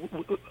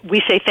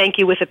 we say thank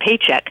you with a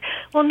paycheck.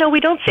 Well, no,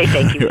 we don't say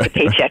thank you with a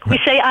paycheck. We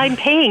say I'm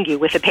paying you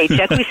with a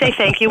paycheck. We say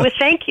thank you with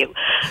thank you.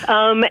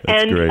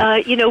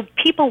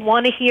 People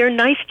want to hear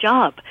nice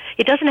job.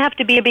 It doesn't have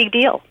to be a big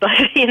deal, but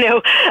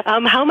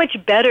how much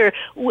better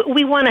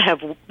we want to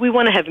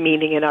have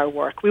meaning in our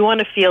work. We want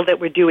to feel that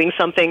we're doing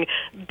something.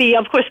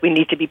 Of course, we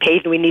need to be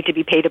paid, and we need to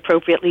be paid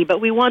appropriately, but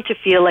we want to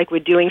feel like we're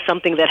doing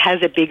something that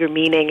has a bigger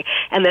meaning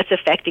and that's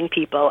affecting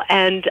people.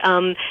 And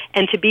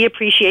to be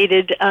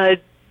appreciated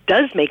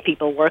does make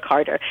people work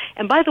harder.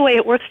 And by the way,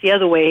 it works the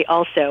other way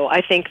also.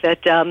 I think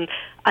that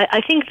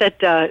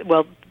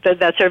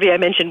that survey I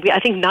mentioned, I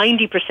think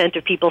 90%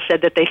 of people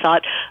said that they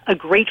thought a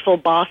grateful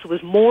boss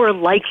was more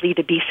likely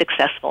to be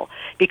successful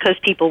because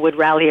people would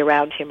rally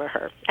around him or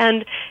her.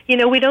 And,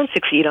 we don't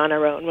succeed on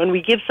our own. When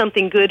we give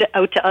something good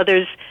out to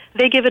others,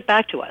 they give it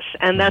back to us.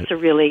 And that's a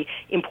really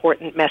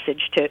important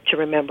message to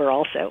remember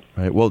also.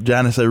 Right. Well,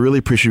 Janice, I really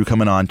appreciate you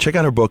coming on. Check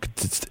out her book.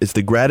 It's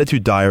the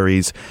Gratitude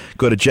Diaries.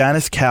 Go to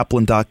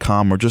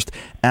janicekaplan.com or just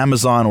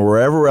Amazon or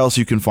wherever else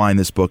you can find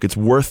this book. It's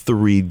worth the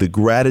read. The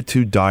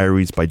Gratitude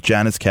Diaries by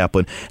Janice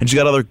Kaplan. And she's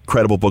got other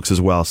credible books as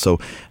well. So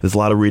there's a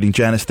lot of reading.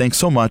 Janice, thanks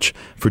so much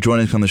for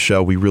joining us on the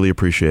show. We really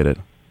appreciate it.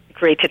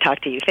 Great to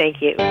talk to you.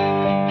 Thank you.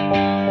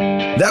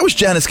 That was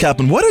Janice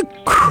Kaplan. What a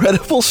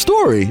credible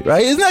story,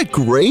 right? Isn't that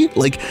great?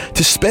 Like,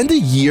 to spend a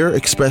year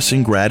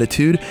expressing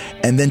gratitude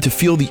and then to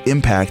feel the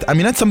impact. I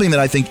mean, that's something that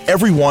I think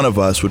every one of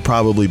us would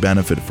probably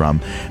benefit from.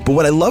 But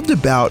what I loved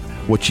about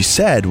what she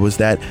said was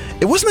that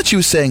it wasn't that she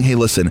was saying, hey,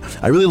 listen,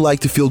 I really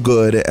like to feel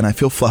good and I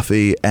feel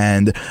fluffy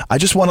and I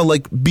just want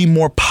to be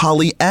more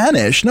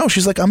Pollyannish. No,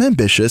 she's like, I'm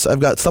ambitious.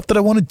 I've got stuff that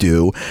I want to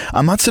do.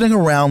 I'm not sitting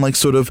around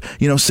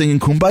singing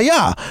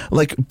Kumbaya.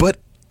 But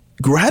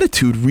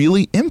gratitude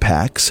really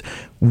impacts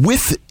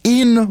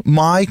within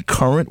my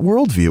current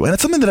worldview. And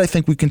it's something that I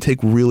think we can take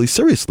really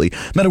seriously.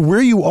 No matter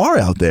where you are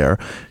out there,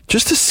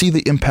 just to see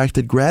the impact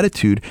that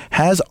gratitude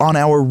has on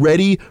our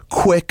ready,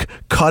 quick,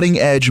 cutting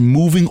edge,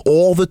 moving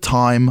all the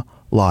time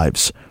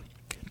lives.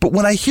 But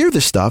when I hear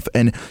this stuff,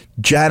 and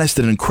Janice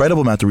did an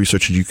incredible amount of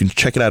research, and you can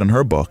check it out in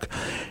her book,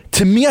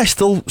 to me, I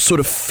still sort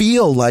of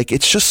feel like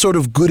it's just sort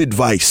of good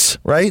advice,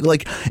 right?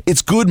 Like,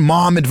 it's good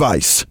mom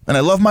advice. And I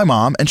love my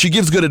mom, and she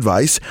gives good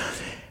advice.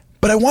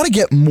 But I want to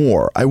get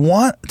more. I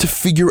want to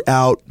figure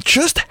out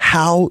just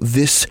how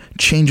this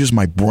changes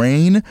my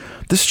brain.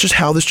 This is just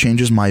how this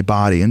changes my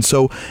body. And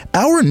so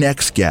our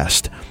next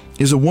guest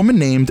is a woman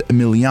named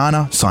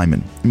Emiliana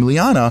Simon.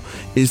 Emiliana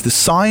is the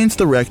science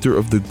director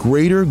of the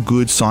Greater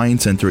Good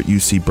Science Center at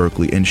UC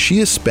Berkeley, and she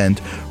has spent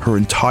her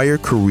entire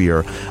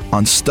career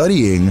on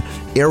studying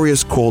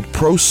areas called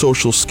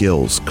pro-social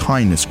skills,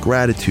 kindness,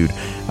 gratitude,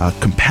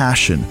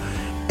 compassion.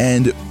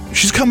 And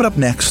she's coming up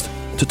next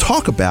to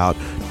talk about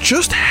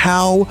just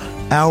how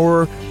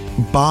our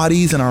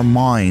bodies and our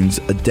minds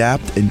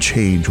adapt and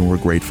change when we're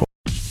grateful.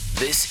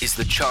 This is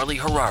the Charlie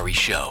Harary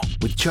Show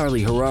with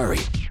Charlie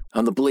Harary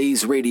on the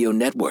Blaze Radio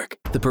Network.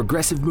 The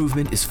progressive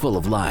movement is full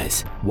of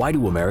lies. Why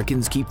do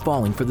Americans keep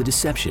falling for the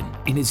deception?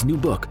 In his new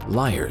book,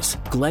 Liars,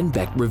 Glenn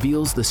Beck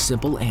reveals the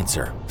simple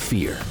answer: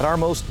 fear. At our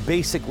most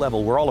basic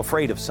level, we're all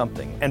afraid of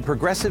something, and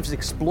progressives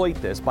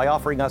exploit this by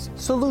offering us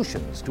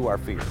solutions to our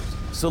fears.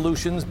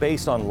 Solutions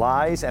based on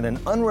lies and an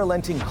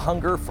unrelenting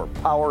hunger for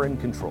power and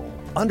control.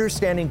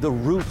 Understanding the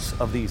roots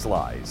of these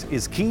lies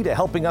is key to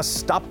helping us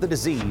stop the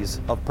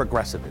disease of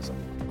progressivism.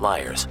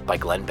 Liars by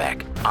Glenn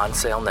Beck. On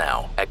sale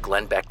now at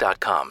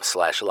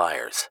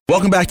glennbeck.com/liars.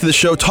 Welcome back to the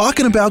show,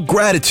 talking about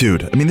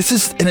gratitude. I mean, this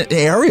is an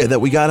area that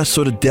we got to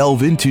sort of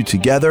delve into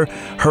together.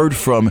 Heard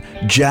from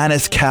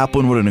Janice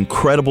Kaplan, what an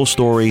incredible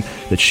story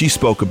that she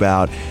spoke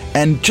about,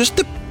 and just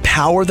the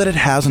power that it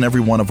has in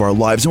every one of our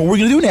lives. And what we're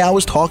going to do now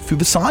is talk through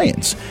the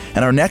science.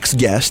 And our next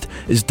guest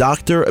is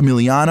Dr.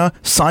 Emiliana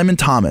Simon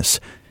Thomas,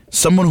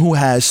 someone who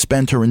has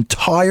spent her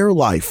entire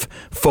life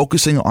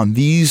focusing on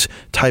these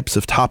types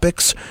of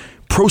topics: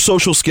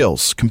 pro-social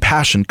skills,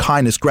 compassion,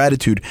 kindness,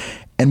 gratitude,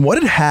 and what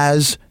it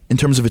has in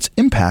terms of its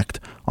impact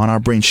on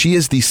our brain. She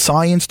is the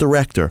science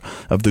director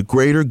of the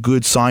Greater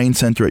Good Science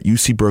Center at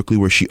UC Berkeley,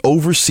 where she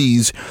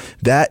oversees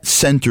that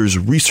center's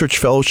research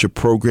fellowship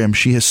program.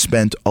 She has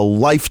spent a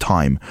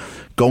lifetime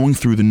going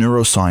through the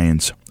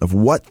neuroscience of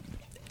what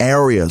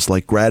areas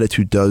like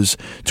gratitude does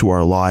to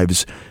our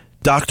lives.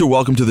 Doctor,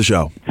 welcome to the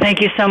show.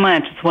 Thank you so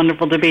much. It's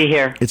wonderful to be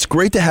here. It's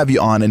great to have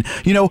you on. And,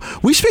 you know,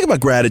 we speak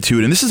about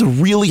gratitude, and this is a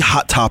really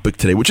hot topic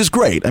today, which is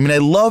great. I mean, I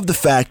love the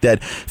fact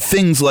that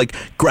things like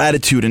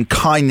gratitude and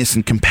kindness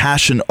and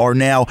compassion are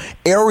now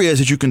areas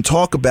that you can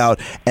talk about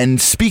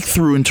and speak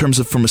through in terms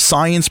of from a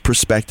science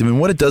perspective and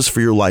what it does for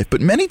your life.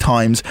 But many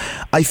times,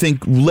 I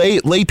think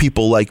lay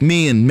people like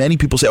me and many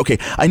people say, okay,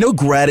 I know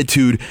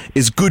gratitude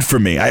is good for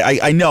me.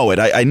 I know it.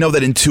 I know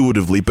that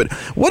intuitively. But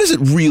what is it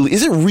really?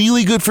 Is it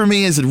really good for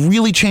me? Is it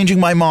really changing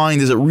my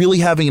mind? Is it really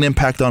having an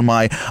impact on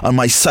my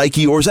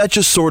psyche, or is that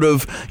just sort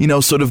of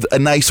a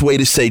nice way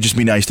to say just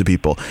be nice to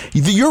people?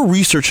 Your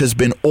research has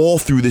been all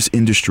through this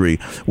industry.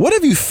 What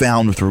have you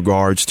found with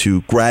regards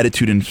to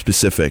gratitude in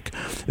specific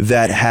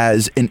that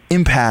has an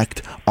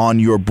impact on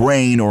your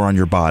brain or on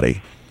your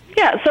body?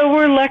 Yeah, so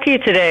we're lucky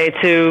today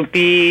to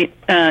be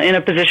in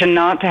a position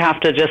not to have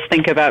to just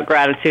think about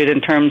gratitude in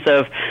terms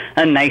of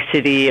a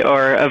nicety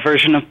or a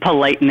version of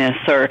politeness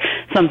or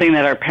something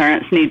that our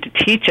parents need to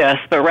teach us,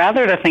 but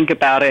rather to think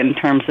about it in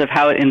terms of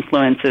how it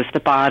influences the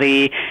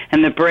body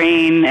and the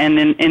brain, and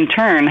in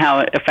turn how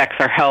it affects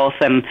our health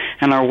and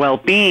our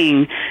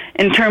well-being.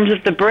 In terms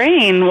of the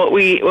brain, what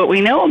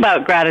we know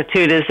about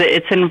gratitude is that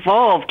it's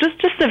involved,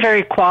 just the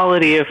very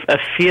quality of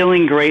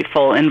feeling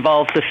grateful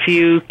involves a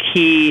few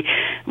key,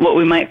 what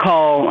we might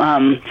call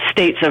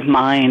states of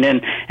mind,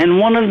 and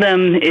one of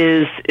them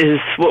is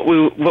what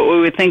we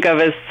would think of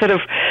as sort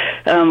of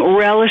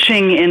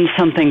relishing in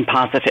something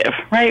positive,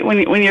 right?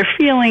 When you're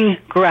feeling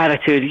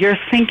gratitude, you're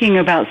thinking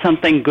about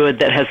something good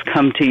that has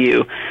come to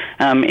you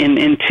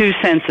in two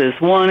senses.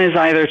 One is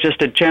either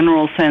just a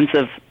general sense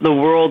of the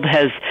world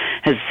has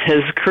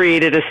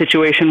created a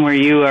situation where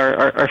you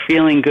are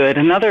feeling good.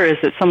 Another is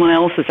that someone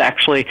else has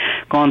actually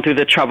gone through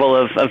the trouble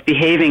of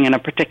behaving in a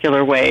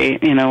particular way,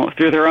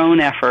 through their own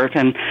effort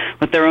and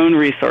with their own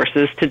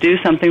resources to do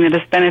something that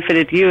has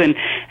benefited you.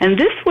 And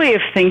this way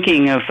of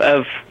thinking of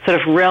sort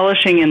of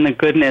relishing in the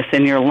goodness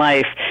in your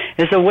life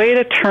is a way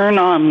to turn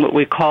on what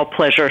we call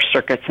pleasure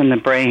circuits in the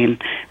brain,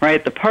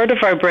 right? The part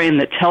of our brain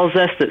that tells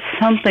us that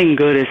something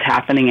good is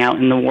happening out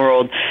in the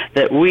world,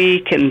 that we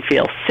can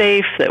feel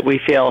safe, that we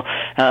feel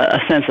a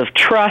sense of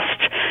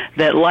trust,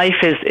 that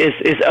life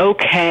is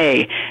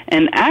okay.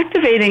 And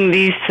activating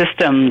these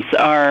systems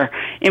are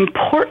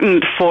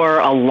important for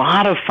a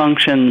lot of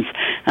functions.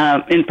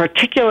 In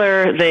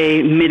particular,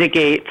 they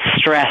mitigate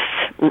stress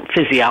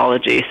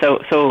physiology.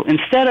 So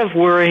instead of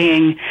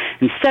worrying,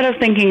 instead of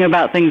thinking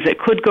about things that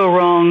could go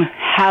wrong,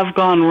 have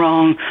gone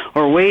wrong,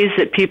 or ways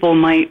that people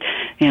might,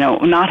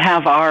 not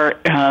have our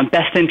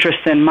best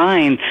interests in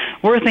mind,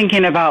 we're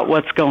thinking about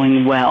what's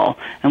going well,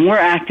 and we're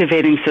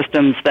activating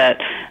systems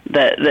that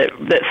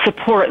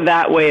support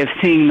that way of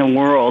seeing the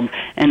world.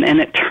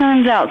 And it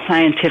turns out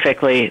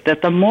scientifically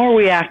that the more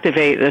we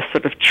activate this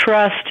sort of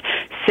trust,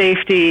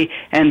 safety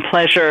and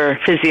pleasure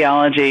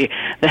physiology,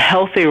 the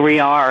healthier we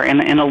are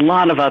in a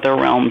lot of other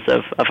realms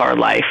of our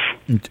life.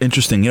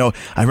 Interesting. I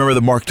remember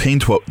the Mark Twain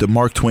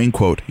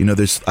quote.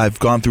 I've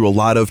gone through a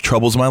lot of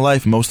troubles in my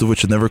life, most of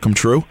which have never come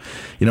true.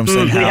 You know what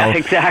I'm saying? Yeah,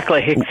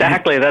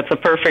 exactly. That's a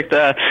perfect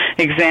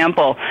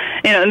example.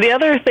 And the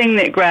other thing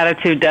that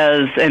gratitude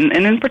does, and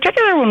in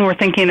particular when we're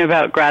thinking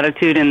about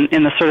gratitude in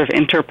the sort of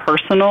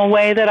interpersonal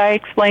way that I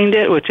explained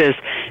it, which is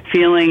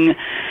feeling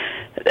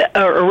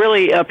or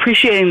really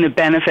appreciating the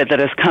benefit that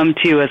has come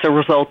to you as a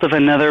result of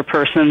another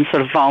person's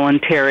sort of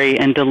voluntary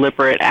and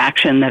deliberate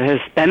action that has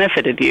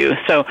benefited you.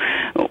 So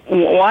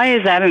why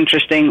is that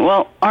interesting?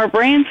 Well, our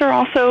brains are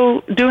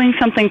also doing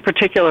something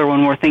particular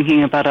when we're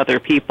thinking about other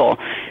people.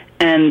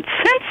 And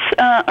since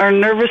our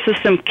nervous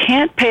system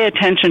can't pay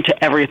attention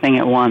to everything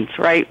at once,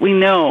 right? We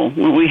know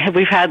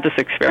we've had this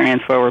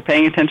experience where we're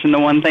paying attention to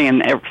one thing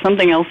and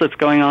something else that's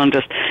going on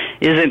just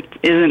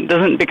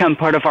doesn't become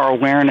part of our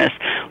awareness.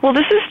 Well,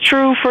 this is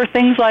true for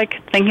things like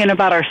thinking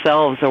about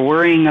ourselves or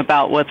worrying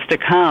about what's to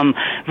come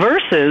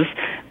versus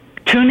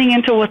tuning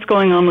into what's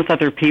going on with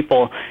other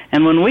people.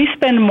 And when we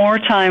spend more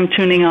time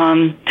tuning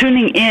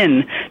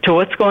in to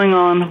what's going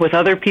on with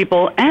other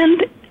people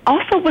and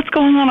also what's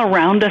going on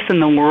around us in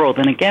the world.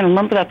 And again,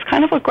 remember, that's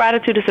kind of what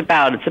gratitude is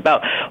about. It's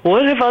about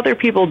what have other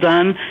people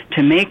done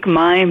to make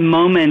my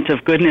moment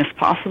of goodness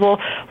possible?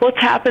 What's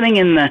happening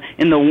in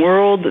the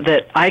world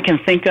that I can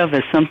think of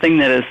as something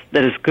that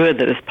is good,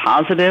 that is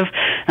positive?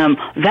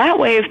 That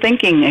way of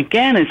thinking,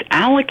 again, is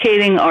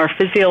allocating our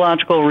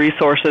physiological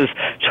resources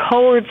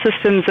towards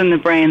systems in the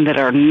brain that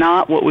are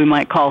not what we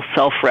might call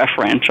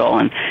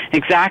self-referential. And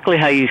exactly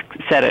how you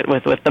said it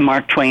with the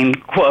Mark Twain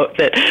quote,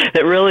 that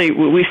really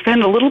we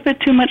spend a little bit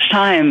too much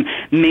time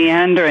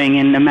meandering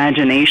in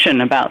imagination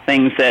about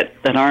things that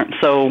aren't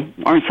so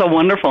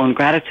wonderful, and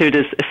gratitude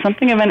is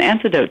something of an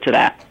antidote to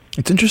that.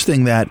 It's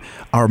interesting that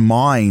our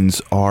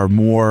minds are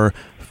more,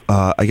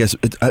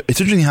 it's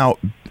interesting how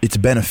it's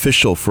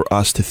beneficial for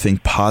us to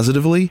think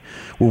positively,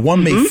 where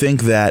one may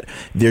think that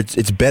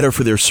it's better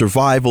for their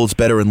survival, it's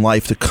better in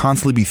life to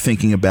constantly be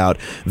thinking about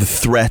the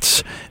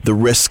threats, the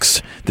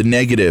risks, the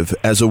negative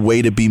as a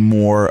way to be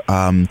more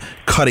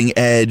cutting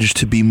edge,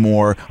 to be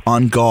more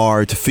on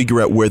guard, to figure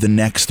out where the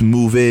next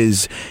move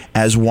is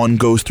as one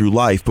goes through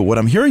life. But what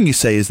I'm hearing you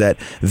say is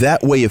that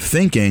way of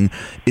thinking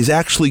is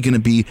actually going to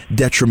be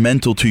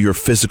detrimental to your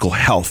physical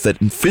health, that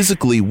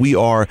physically we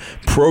are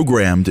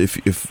programmed,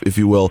 if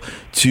you will,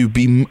 to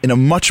be in a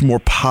much more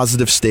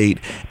positive state,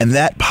 and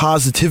that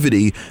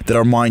positivity that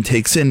our mind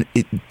takes in,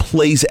 it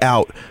plays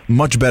out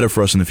much better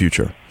for us in the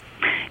future.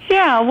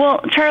 Yeah,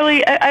 well,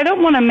 Charlie, I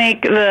don't want to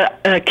make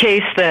the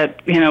case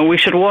that, we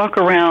should walk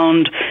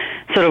around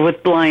sort of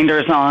with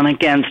blinders on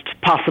against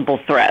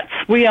possible threats.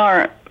 We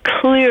are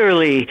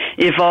clearly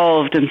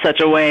evolved in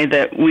such a way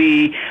that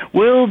we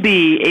will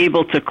be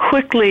able to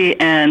quickly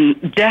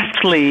and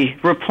deftly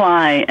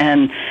reply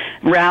and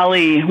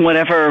rally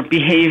whatever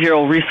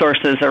behavioral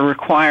resources are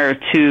required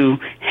to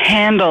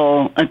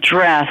handle,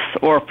 address,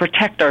 or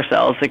protect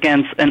ourselves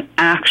against an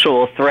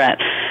actual threat.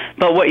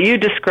 But what you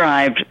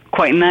described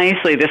quite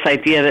nicely, this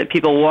idea that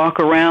people walk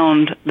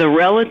around the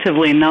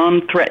relatively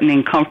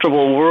non-threatening,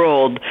 comfortable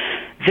world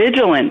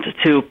vigilant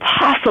to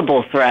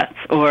possible threats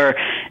or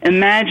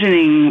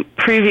imagining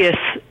previous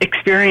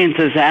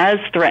experiences as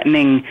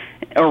threatening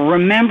or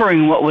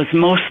remembering what was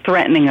most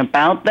threatening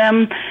about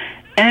them.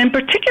 And in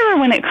particular,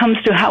 when it comes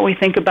to how we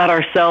think about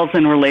ourselves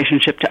in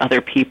relationship to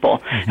other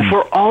people. If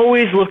we're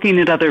always looking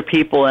at other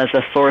people as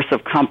a source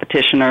of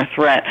competition or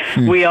threat,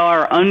 we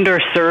are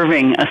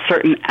underserving a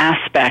certain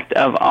aspect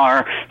of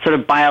our sort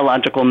of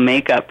biological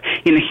makeup.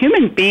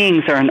 Human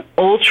beings are an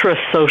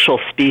ultra-social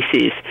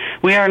species.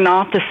 We are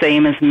not the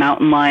same as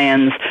mountain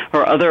lions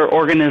or other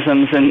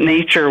organisms in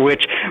nature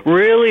which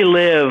really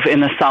live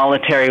in a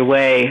solitary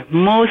way.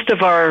 Most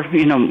of our,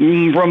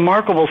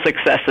 remarkable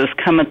successes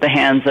come at the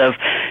hands of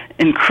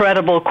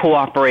incredible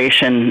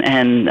cooperation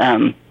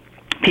and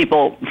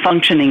people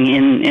functioning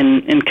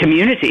in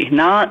community,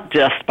 not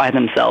just by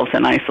themselves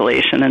in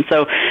isolation. And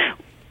so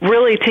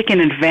really taking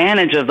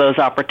advantage of those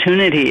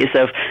opportunities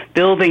of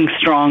building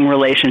strong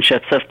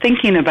relationships, of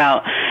thinking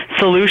about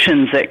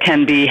solutions that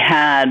can be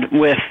had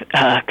with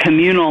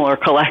communal or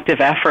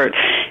collective effort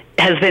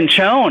has been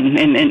shown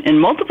in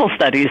multiple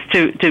studies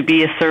to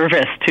be a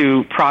service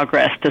to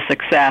progress, to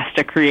success,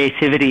 to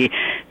creativity.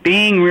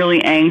 Being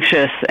really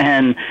anxious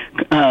and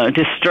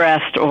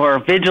distressed or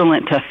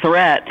vigilant to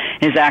threat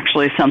is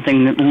actually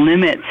something that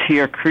limits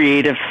your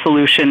creative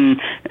solution,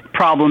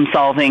 problem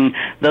solving,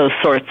 those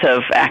sorts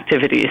of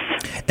activities.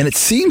 And it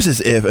seems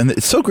as if, and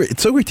it's so great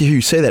to hear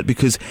you say that,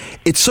 because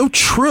it's so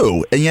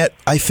true, and yet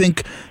I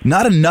think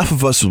not enough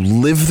of us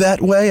live that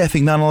way. I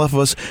think not enough of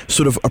us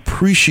sort of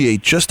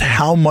appreciate just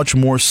how much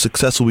more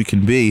successful we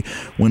can be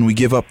when we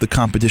give up the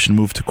competition,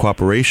 move to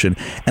cooperation.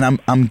 And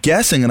I'm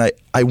guessing, and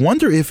I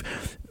wonder if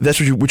that's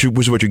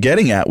what you're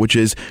getting at, which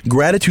is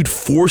gratitude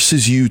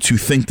forces you to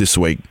think this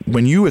way.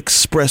 When you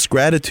express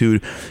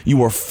gratitude,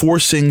 you are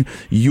forcing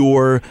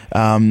your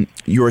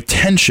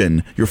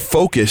attention, your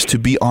focus to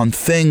be on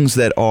things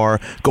that are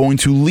going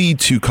to lead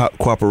to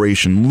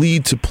cooperation,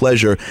 lead to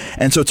pleasure.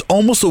 And so it's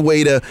almost a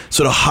way to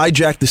sort of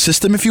hijack the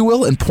system, if you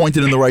will, and point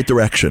it in the right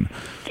direction.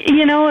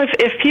 You know,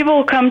 if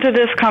people come to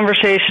this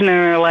conversation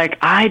and are like,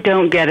 I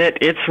don't get it,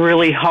 it's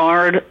really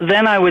hard,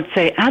 then I would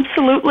say,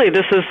 absolutely,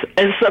 this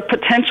is a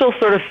potential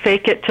sort of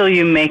fake it till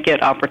you make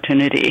it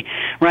opportunity,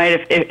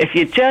 right? If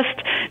you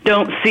just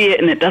don't see it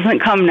and it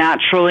doesn't come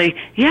naturally,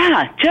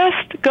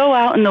 just go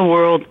out in the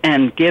world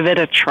and give it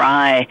a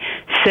try.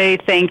 Say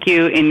thank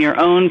you in your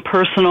own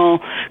personal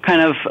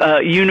kind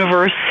of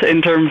universe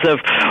in terms of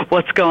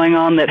what's going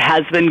on that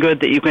has been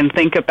good that you can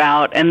think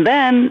about. And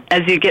then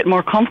as you get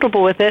more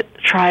comfortable with it,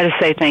 try to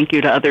say thank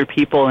you to other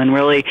people and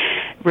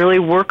really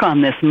work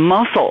on this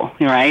muscle,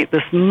 right?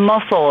 This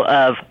muscle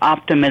of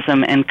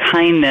optimism and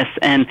kindness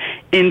and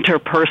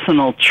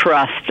interpersonal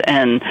trust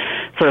and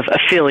sort of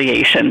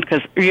affiliation.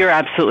 Because you're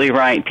absolutely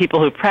right. People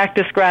who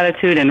practice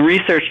gratitude and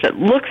research that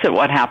looks at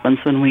what happens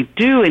when we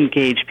do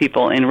engage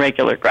people in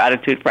regular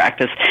gratitude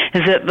practice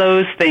is that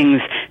those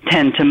things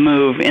tend to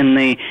move in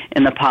the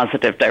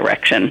positive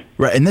direction.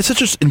 Right, and that's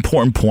such an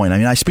important point. I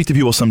mean, I speak to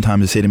people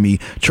sometimes that say to me,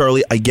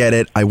 Charlie, I get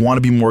it. I want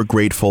to be more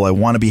grateful. I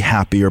want to be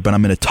happier, but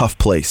I'm in a tough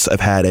place.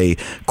 I've had a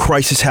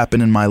crisis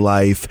happen in my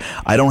life.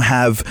 I don't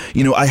have,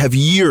 I have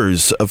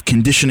years of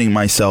conditioning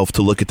myself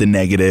to look at the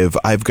negative.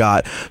 I've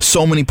got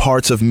so many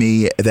parts of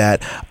me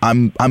that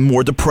I'm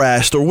more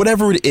depressed or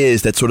whatever it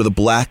is, that's sort of the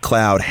black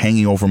cloud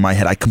hanging over my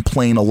head. I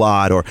complain a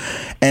lot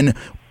and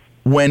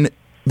when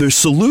their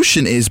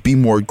solution is be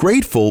more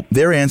grateful,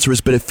 their answer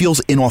is, but it feels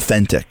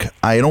inauthentic.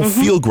 I don't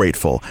feel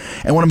grateful.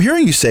 And what I'm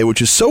hearing you say,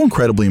 which is so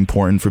incredibly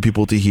important for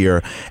people to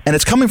hear, and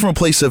it's coming from a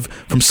place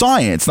from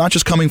science, not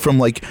just coming from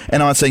and I'm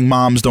not saying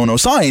moms don't know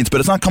science, but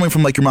it's not coming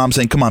from your mom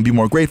saying, come on, be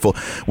more grateful.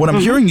 What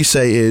I'm hearing you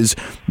say is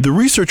the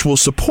research will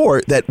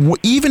support that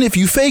even if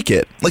you fake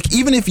it,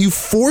 even if you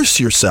force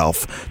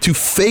yourself to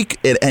fake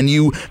it and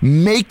you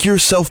make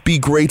yourself be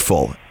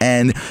grateful,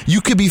 and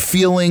you could be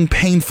feeling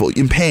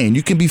in pain,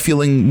 you could be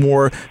feeling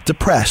more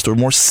depressed or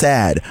more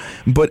sad.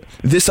 But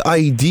this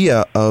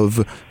idea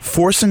of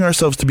forcing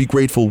ourselves to be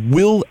grateful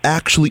will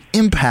actually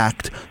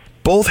impact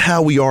both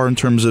how we are in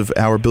terms of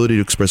our ability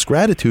to express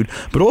gratitude,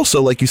 but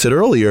also, like you said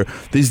earlier,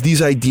 there's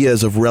these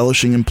ideas of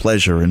relishing in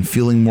pleasure and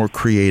feeling more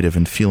creative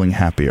and feeling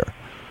happier.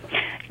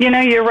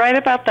 You're right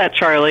about that,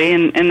 Charlie.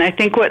 And I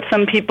think what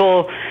some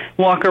people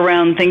walk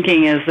around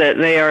thinking is that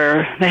they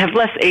have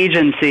less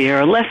agency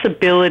or less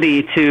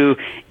ability to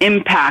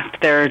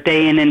impact their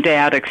day in and day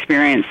out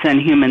experience than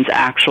humans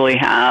actually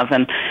have.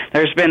 And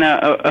there's been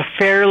a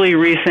fairly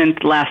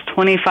recent, last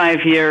 25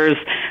 years,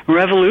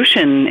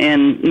 revolution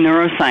in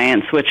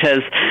neuroscience, which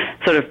has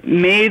sort of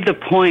made the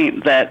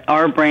point that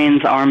our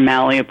brains are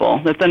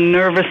malleable, that the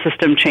nervous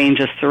system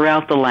changes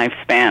throughout the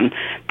lifespan.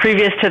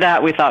 Previous to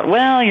that, we thought,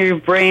 well, your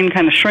brain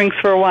kind of shrinks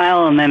for a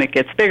while, and then it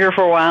gets bigger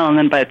for a while, and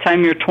then by the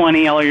time you're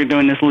 20, all you're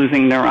doing is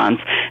losing neurons.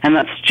 And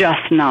that's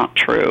just not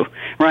true,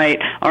 right?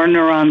 Our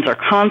neurons are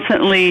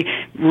constantly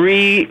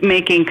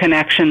remaking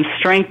connections,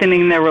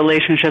 strengthening their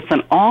relationships,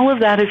 and all of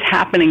that is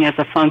happening as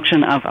a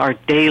function of our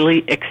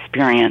daily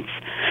experience.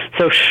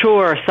 So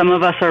sure, some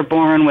of us are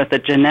born with a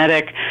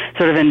genetic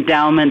sort of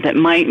endowment that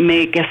might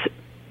make us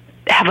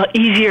have an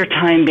easier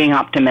time being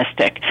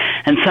optimistic,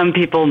 and some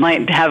people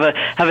might have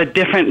a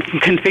different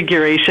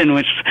configuration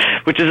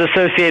which is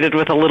associated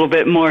with a little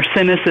bit more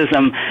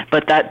cynicism,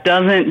 but that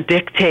doesn't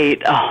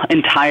dictate an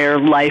entire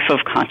life of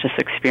conscious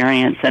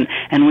experience,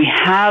 and we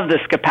have this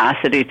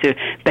capacity to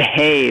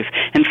behave.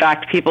 In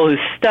fact, people who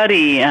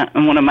study,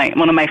 one of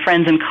my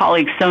friends and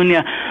colleagues,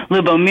 Sonia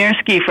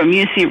Lubomirsky from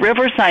UC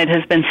Riverside,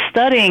 has been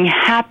studying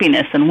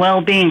happiness and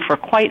well-being for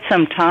quite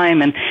some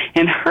time, and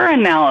in her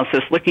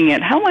analysis, looking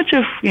at how much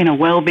of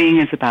well-being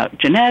is about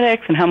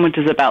genetics and how much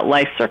is about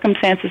life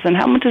circumstances and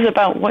how much is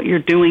about what you're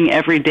doing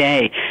every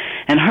day.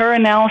 And her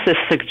analysis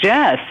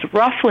suggests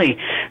roughly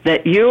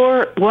that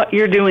what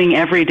you're doing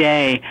every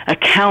day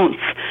accounts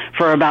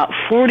for about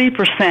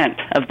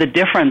 40% of the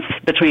difference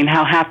between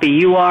how happy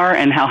you are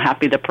and how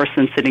happy the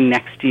person sitting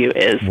next to you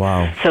is.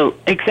 Wow. So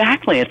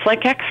exactly, it's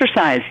like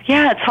exercise.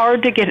 Yeah, it's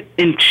hard to get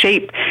in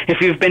shape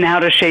if you've been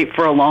out of shape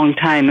for a long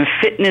time. If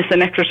fitness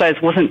and exercise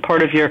wasn't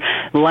part of your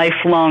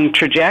lifelong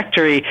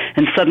trajectory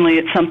and suddenly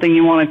it's something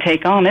you want to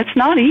take on, it's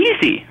not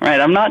easy, right?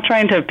 I'm not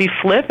trying to be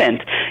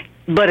flippant,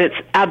 but it's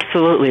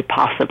absolutely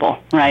possible,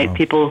 right? Wow.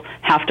 People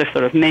have to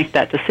sort of make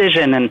that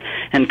decision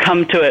and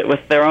come to it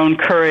with their own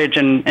courage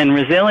and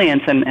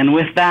resilience, and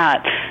with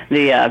that,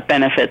 the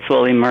benefits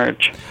will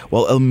emerge.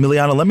 Well,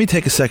 Emiliana, let me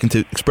take a second to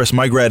express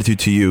my gratitude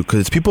to you,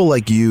 because it's people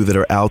like you that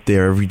are out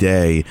there every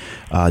day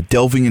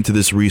delving into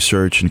this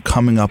research and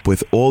coming up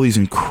with all these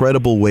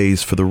incredible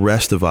ways for the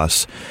rest of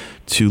us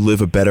to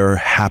live a better,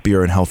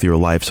 happier, and healthier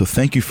life. So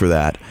thank you for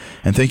that.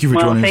 And thank you for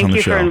joining us on the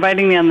show. Thank you for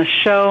inviting me on the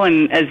show.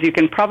 And as you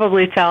can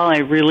probably tell, I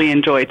really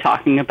enjoy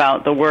talking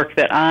about the work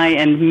that I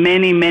and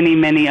many, many,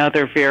 many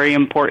other very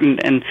important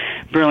and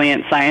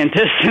brilliant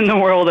scientists in the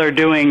world are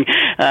doing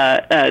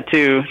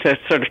to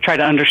sort of try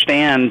to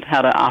understand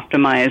how to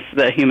optimize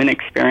the human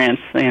experience.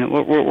 You know,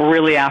 what we're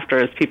really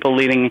after is people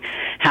leading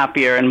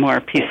happier and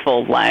more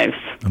peaceful lives.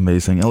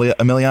 Amazing.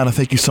 Emiliana,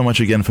 thank you so much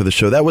again for the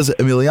show. That was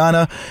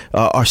Emiliana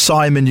R.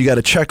 Simon. You got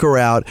to check her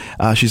out.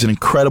 She's an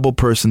incredible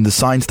person, the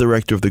science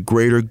director of the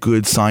Greater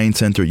Good Science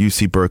Center at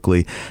UC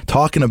Berkeley,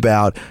 talking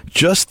about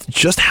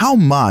just how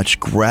much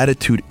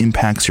gratitude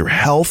impacts your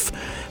health,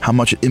 how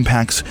much it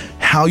impacts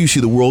how you see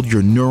the world,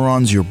 your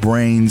neurons, your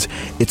brains.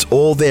 It's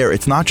all there.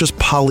 It's not just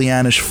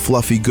Pollyannish,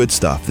 fluffy, good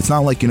stuff. It's not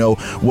like,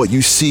 what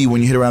you see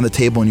when you hit around the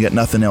table and you got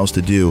nothing else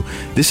to do.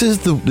 This is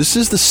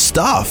the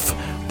stuff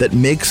that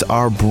makes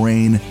our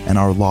brain and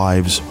our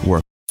lives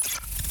work.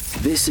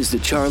 This is the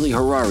Charlie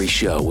Harary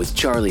Show with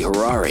Charlie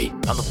Harary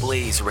on the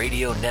Blaze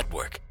Radio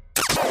Network.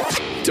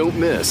 Don't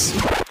miss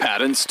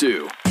Pat and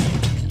Stu.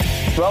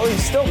 Well, he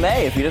still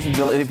may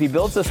if he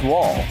builds this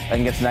wall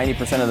and gets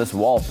 90% of this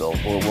wall built.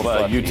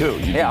 We'll you too.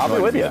 I'll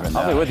be with you.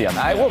 I'll be with you.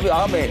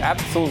 I'll be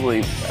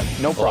absolutely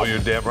no problem. Oh, you're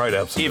damn right,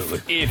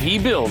 absolutely. If he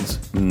builds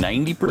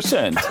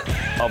 90%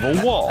 of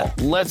a wall,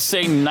 let's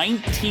say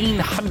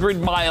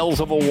 1,900 miles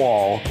of a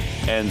wall,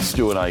 and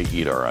Stu and I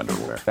eat our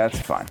underwear. That's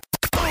fine.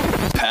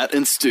 Pat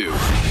and Stu,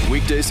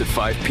 weekdays at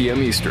 5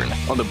 p.m. Eastern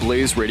on the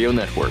Blaze Radio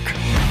Network.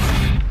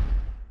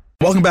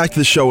 Welcome back to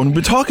the show, and we've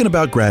been talking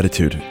about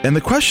gratitude. And the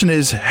question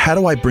is, how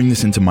do I bring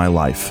this into my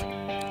life?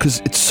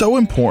 Because it's so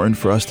important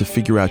for us to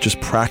figure out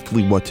just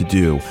practically what to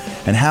do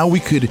and how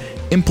we could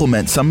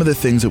implement some of the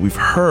things that we've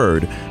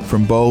heard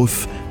from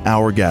both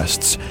our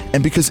guests.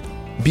 And because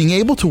being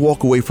able to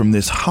walk away from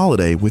this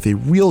holiday with a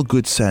real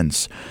good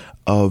sense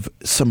of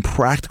some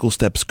practical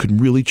steps could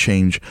really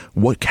change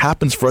what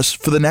happens for us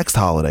for the next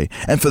holiday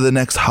and for the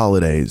next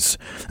holidays.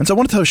 And so I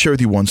want to share with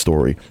you one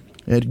story.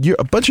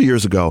 A bunch of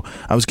years ago,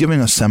 I was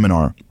giving a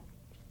seminar,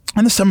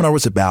 and the seminar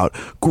was about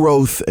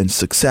growth and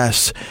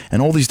success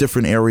and all these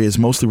different areas,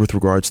 mostly with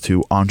regards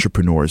to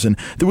entrepreneurs. And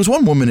there was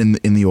one woman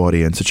in the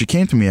audience, and she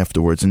came to me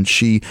afterwards, and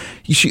she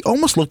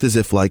almost looked as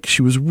if like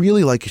she was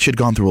really like she had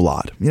gone through a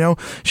lot.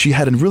 She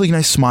had a really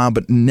nice smile,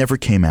 but never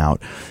came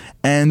out.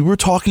 And we were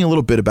talking a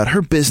little bit about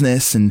her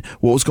business and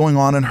what was going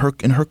on in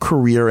her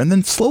career. And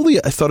then slowly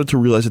I started to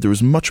realize that there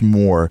was much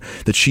more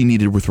that she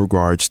needed with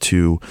regards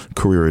to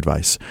career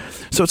advice.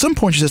 So at some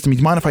point she says to me,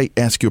 "Do you mind if I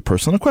ask you a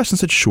personal question?" I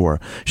said, "Sure."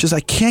 She says,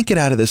 "I can't get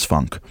out of this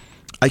funk.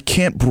 I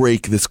can't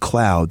break this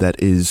cloud that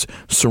is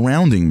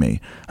surrounding me."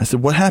 I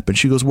said, "What happened?"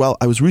 She goes, "Well,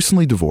 I was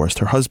recently divorced.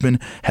 Her husband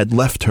had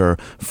left her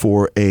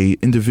for a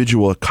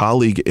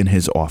colleague in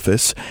his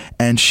office,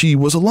 and she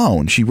was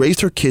alone. She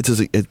raised her kids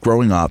as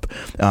growing up,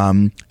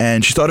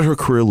 and she started her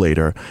career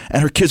later,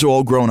 and her kids are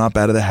all grown up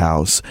out of the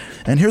house.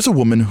 And here's a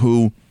woman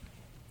who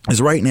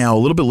is right now a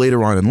little bit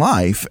later on in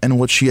life, and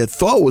what she had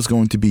thought was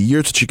going to be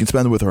years that she can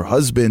spend with her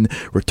husband,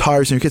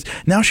 retires, and her kids,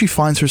 now she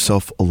finds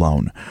herself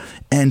alone,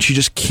 and she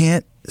just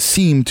can't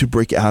seem to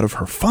break out of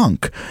her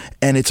funk,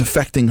 and it's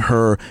affecting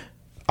her,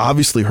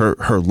 obviously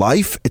her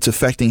life. It's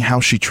affecting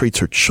how she treats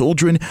her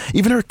children,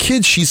 even her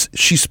kids.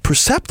 She's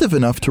perceptive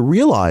enough to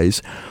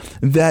realize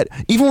that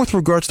even with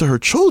regards to her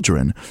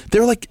children,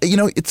 they're like,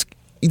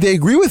 they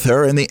agree with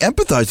her and they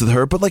empathize with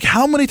her, but like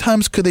how many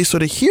times could they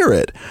sort of hear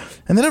it?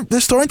 And then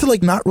they're starting to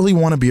like not really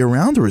want to be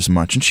around her as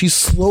much. And she's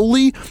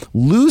slowly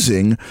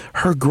losing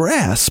her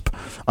grasp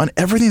on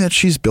everything that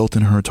she's built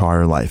in her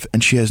entire life.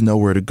 And she has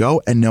nowhere to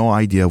go and no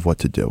idea of what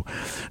to do.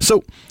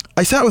 So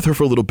I sat with her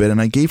for a little bit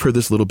and I gave her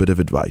this little bit of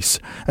advice.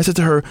 I said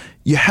to her,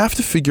 you have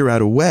to figure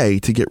out a way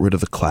to get rid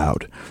of the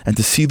cloud and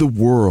to see the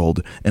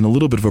world in a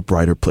little bit of a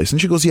brighter place.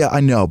 And she goes, yeah,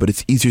 I know, but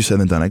it's easier said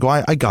than done. I go,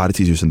 I got it.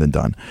 It's easier said than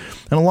done.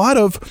 And a lot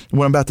of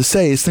what I'm about to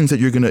say is things that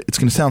it's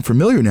going to sound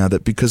familiar now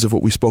that because of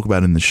what we spoke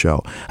about in the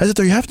show. I said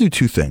to her, you have to do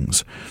two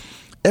things.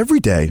 Every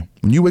day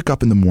when you wake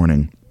up in the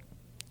morning,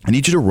 I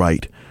need you to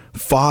write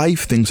 5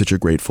 things that you're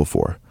grateful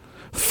for.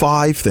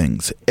 5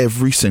 things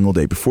every single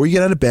day. Before you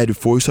get out of bed,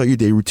 before you start your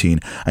day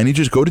routine, I need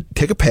you to go to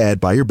take a pad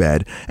by your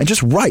bed and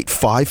just write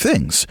 5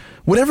 things.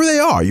 Whatever they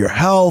are, your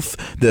health,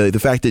 the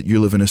fact that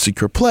you live in a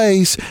secure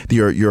place,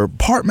 your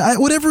apartment,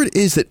 whatever it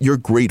is that you're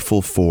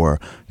grateful for,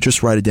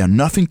 just write it down.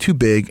 Nothing too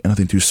big and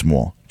nothing too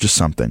small. Just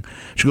something.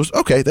 She goes,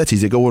 okay, that's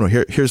easy. I go, well,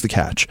 here's the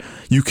catch.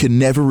 You can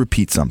never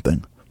repeat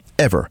something.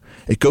 Ever.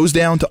 It goes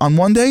down on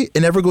one day, it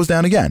never goes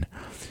down again.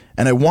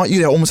 And I want you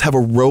to almost have a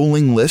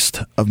rolling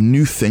list of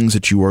new things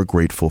that you are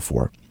grateful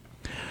for.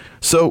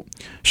 So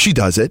she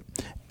does it.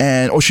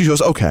 And she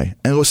goes, okay.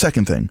 And I go,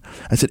 second thing.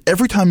 I said,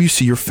 every time you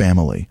see your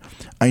family,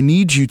 I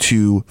need you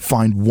to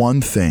find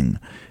one thing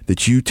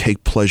that you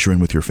take pleasure in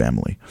with your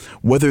family.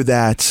 Whether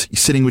that's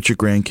sitting with your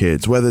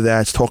grandkids, whether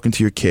that's talking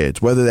to your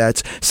kids, whether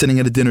that's sitting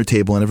at a dinner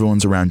table and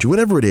everyone's around you,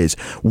 whatever it is,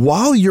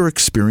 while you're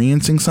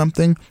experiencing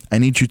something, I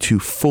need you to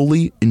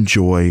fully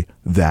enjoy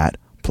that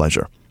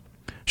pleasure.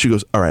 She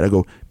goes, all right. I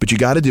go, but you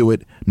got to do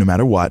it no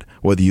matter what,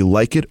 whether you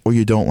like it or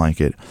you don't like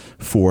it,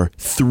 for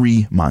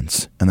 3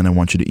 months. And then I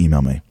want you to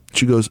email me.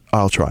 She goes,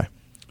 I'll try.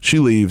 She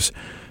leaves.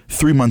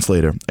 3 months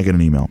later, I get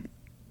an email.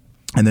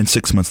 And then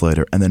 6 months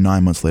later, and then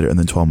 9 months later, and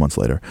then 12 months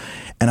later.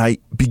 And I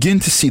begin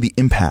to see the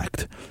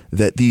impact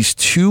that these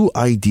two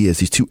ideas,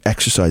 these two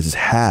exercises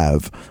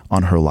have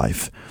on her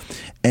life.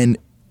 And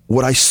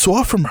what I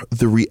saw from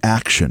the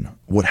reaction,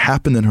 what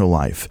happened in her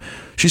life,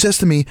 she says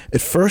to me, at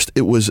first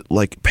it was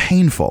like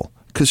painful,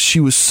 because she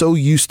was so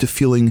used to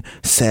feeling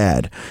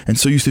sad and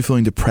so used to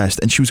feeling depressed.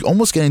 And she was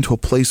almost getting to a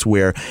place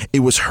where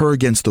it was her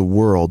against the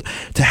world.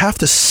 To have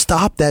to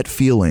stop that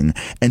feeling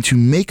and to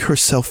make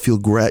herself feel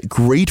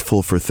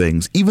grateful for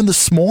things, even the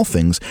small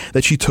things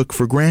that she took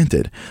for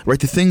granted, right?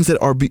 The things that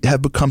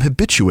have become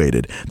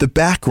habituated, the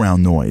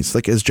background noise,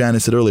 like as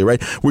Janice said earlier,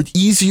 right?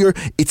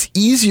 It's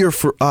easier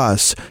for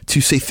us to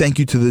say thank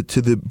you to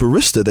the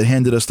barista that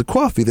handed us the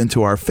coffee than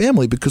to our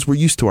family, because we're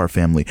used to our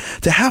family.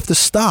 To have to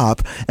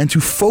stop and to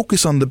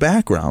focus on the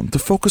background, to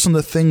focus on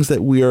the things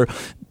that we are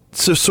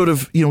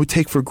we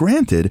take for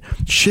granted,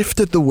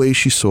 shifted the way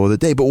she saw the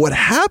day. But what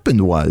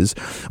happened was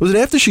that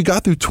after she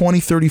got through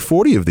 20, 30,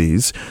 40 of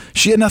these,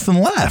 she had nothing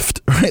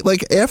left, right?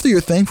 Like, after you're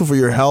thankful for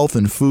your health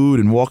and food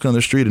and walking on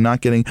the street and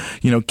not getting,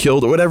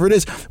 killed or whatever it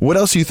is, what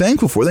else are you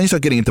thankful for? Then you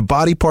start getting into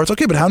body parts.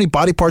 Okay, but how many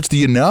body parts do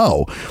you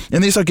know? And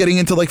then you start getting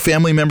into like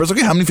family members.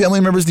 Okay, how many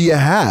family members do you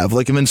have?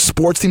 Like, and then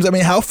sports teams. I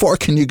mean, how far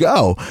can you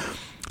go?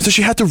 So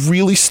she had to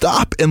really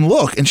stop and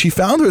look, and she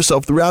found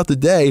herself throughout the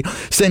day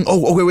saying,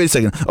 oh, okay, wait a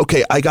second.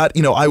 Okay,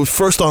 I was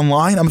first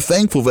online. I'm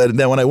thankful that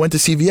when I went to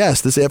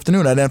CVS this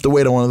afternoon, I didn't have to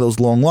wait on one of those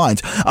long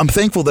lines. I'm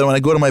thankful that when I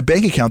go to my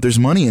bank account, there's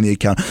money in the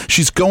account.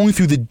 She's going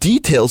through the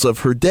details of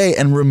her day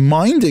and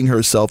reminding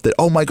herself that,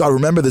 oh my God,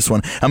 remember this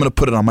one. I'm going to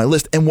put it on my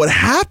list. And what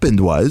happened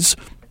is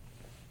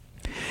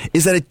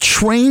that it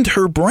trained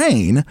her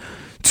brain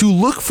to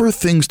look for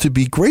things to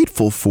be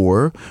grateful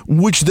for,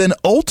 which then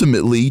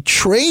ultimately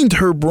trained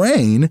her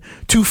brain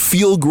to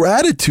feel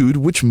gratitude,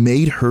 which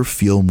made her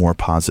feel more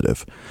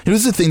positive. And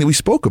this is the thing that we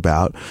spoke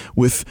about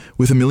with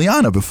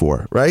Emiliana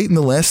before, right? In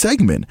the last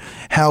segment,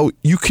 how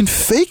you can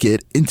fake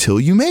it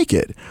until you make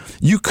it.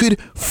 You could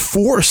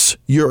force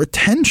your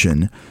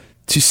attention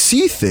to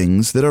see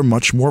things that are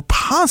much more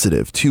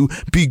positive, to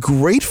be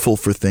grateful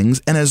for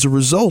things. And as a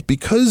result,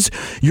 because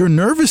your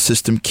nervous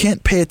system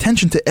can't pay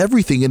attention to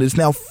everything, it is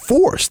now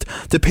forced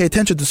to pay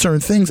attention to certain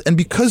things. And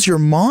because your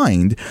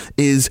mind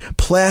is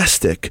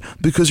plastic,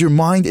 because your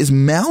mind is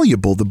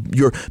malleable,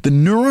 the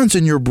neurons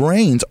in your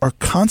brains are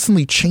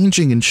constantly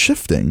changing and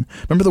shifting.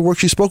 Remember the work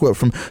she spoke about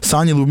from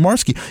Sonia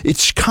Lubomirski?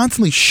 It's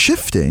constantly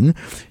shifting.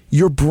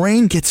 Your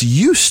brain gets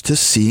used to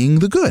seeing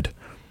the good.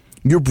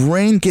 Your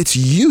brain gets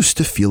used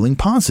to feeling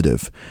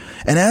positive.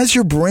 And as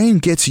your brain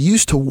gets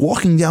used to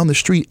walking down the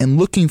street and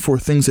looking for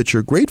things that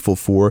you're grateful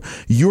for,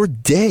 your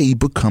day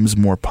becomes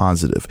more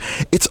positive.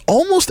 It's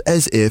almost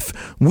as if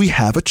we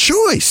have a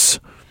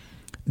choice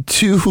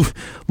to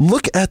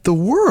look at the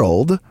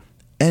world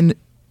and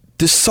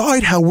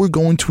decide how we're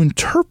going to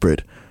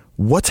interpret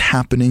what's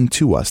happening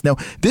to us. Now,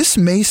 this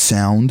may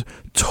sound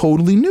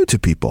totally new to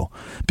people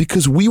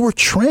because we were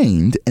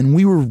trained and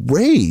we were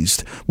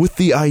raised with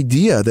the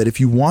idea that if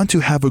you want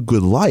to have a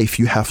good life,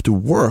 you have to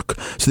work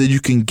so that you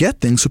can get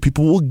things, so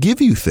people will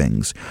give you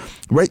things,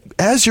 right?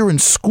 As you're in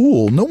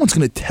school, no one's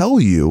going to tell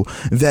you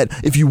that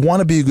if you want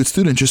to be a good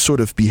student, just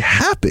sort of be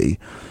happy.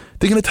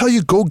 They're going to tell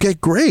you, go get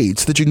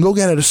grades so that you can go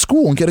get out of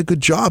school and get a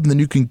good job, and then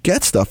you can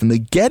get stuff. And the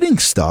getting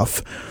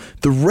stuff,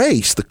 the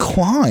race, the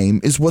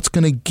climb is what's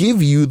going to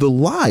give you the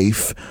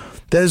life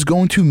that is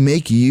going to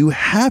make you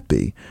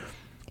happy.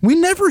 We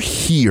never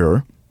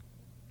hear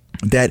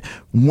that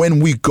when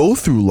we go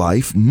through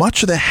life,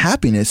 much of the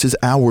happiness is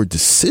our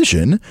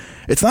decision.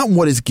 It's not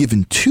what is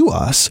given to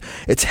us.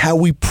 It's how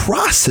we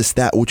process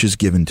that which is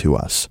given to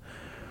us.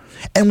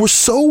 And we're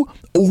so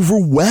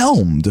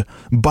overwhelmed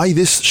by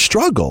this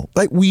struggle.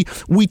 Like we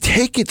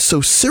take it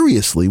so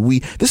seriously.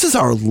 This is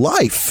our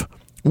life.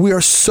 We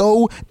are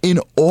so in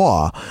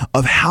awe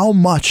of how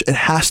much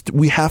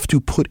we have to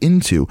put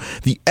into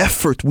the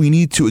effort we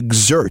need to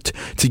exert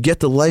to get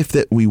the life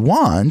that we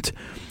want,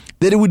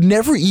 that it would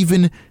never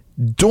even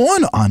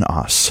dawn on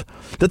us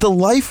that the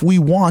life we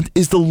want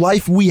is the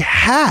life we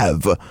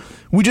have.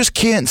 We just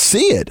can't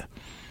see it.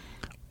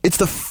 It's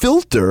the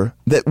filter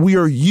that we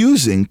are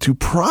using to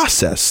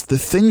process the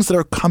things that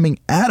are coming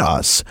at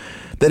us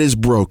that is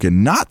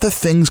broken, not the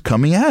things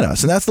coming at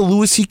us. And that's the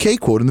Louis C.K.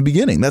 quote in the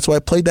beginning. That's why I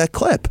played that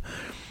clip.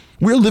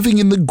 We're living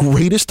in the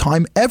greatest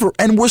time ever,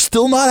 and we're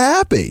still not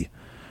happy.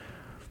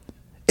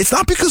 It's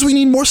not because we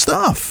need more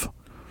stuff.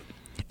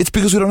 It's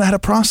because we don't know how to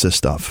process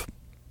stuff.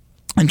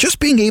 And just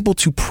being able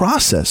to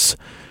process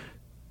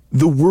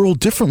the world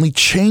differently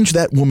changed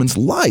that woman's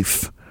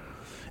life.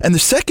 And the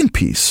second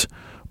piece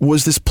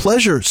was this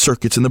pleasure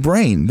circuits in the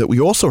brain that we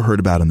also heard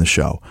about in the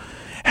show.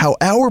 How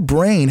our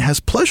brain has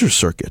pleasure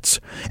circuits.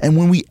 And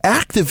when we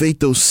activate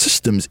those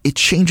systems, it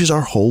changes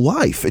our whole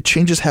life. It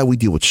changes how we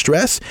deal with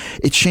stress.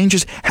 It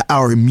changes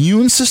our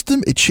immune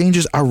system. It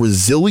changes our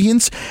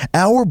resilience.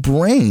 Our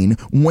brain,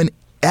 when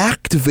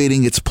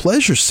activating its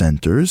pleasure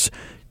centers,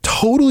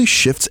 totally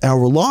shifts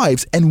our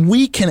lives, and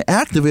we can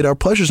activate our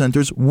pleasure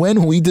centers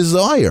when we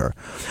desire.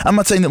 I'm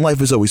not saying that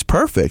life is always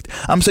perfect.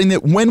 I'm saying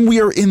that when we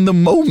are in the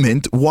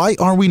moment, why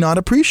are we not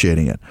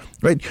appreciating it?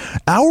 Right?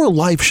 Our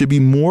life should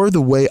be more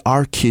the way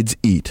our kids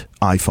eat,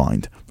 I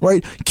find.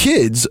 Right?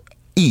 Kids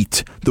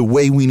eat the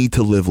way we need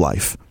to live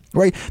life.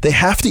 Right? They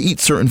have to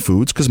eat certain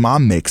foods because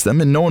mom makes them,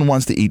 and no one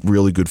wants to eat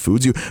really good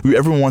foods.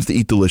 Everyone wants to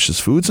eat delicious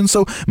foods, and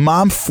so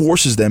mom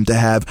forces them to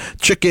have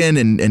chicken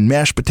and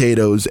mashed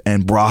potatoes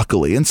and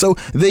broccoli, and so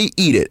they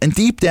eat it. And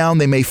deep down,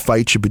 they may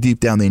fight you, but deep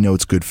down, they know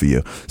it's good for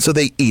you, so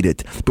they eat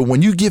it. But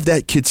when you give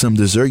that kid some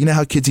dessert, you know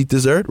how kids eat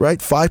dessert, right?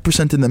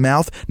 5% in the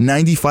mouth,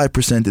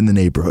 95% in the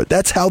neighborhood.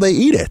 That's how they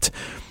eat it.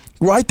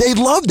 Right? They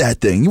love that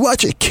thing. You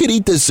watch a kid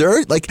eat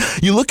dessert, like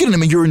you look at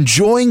him and you're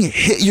enjoying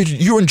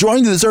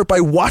the dessert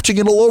by watching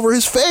it all over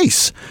his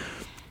face.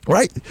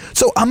 Right?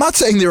 So I'm not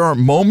saying there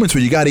aren't moments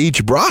where you got to eat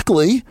your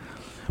broccoli,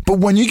 but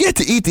when you get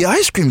to eat the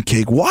ice cream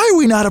cake, why are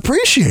we not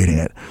appreciating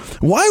it?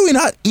 Why are we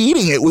not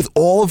eating it with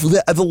all of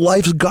the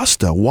life's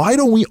gusto? Why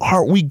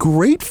aren't we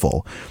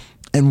grateful?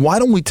 And why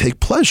don't we take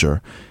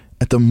pleasure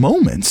at the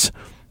moments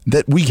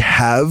that we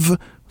have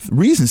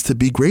reasons to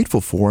be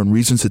grateful for and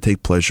reasons to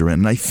take pleasure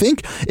in? And I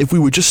think if we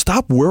would just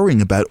stop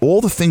worrying about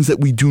all the things that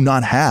we do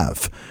not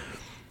have,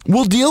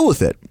 we'll deal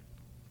with it.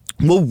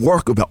 We'll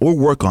work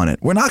on it.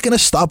 We're not going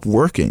to stop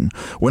working.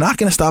 We're not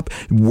going to stop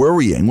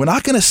worrying. We're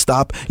not going to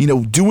stop,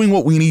 doing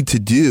what we need to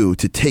do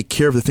to take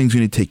care of the things we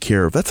need to take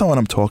care of. That's not what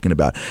I'm talking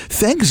about.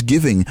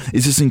 Thanksgiving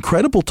is this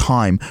incredible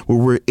time where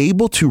we're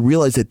able to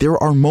realize that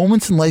there are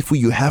moments in life where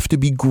you have to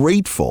be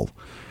grateful.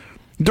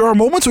 There are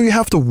moments where you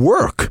have to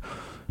work.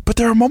 But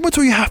there are moments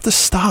where you have to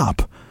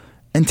stop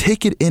and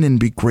take it in and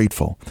be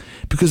grateful,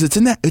 because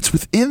it's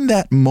within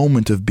that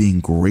moment of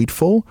being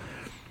grateful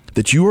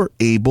that you are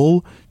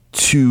able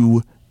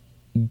to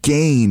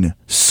gain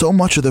so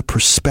much of the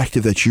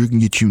perspective that you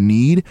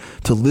need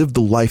to live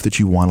the life that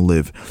you want to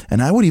live.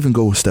 And I would even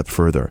go a step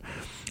further.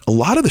 A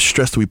lot of the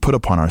stress that we put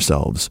upon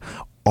ourselves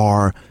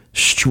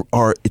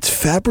it's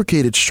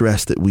fabricated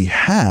stress that we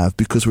have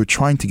because we're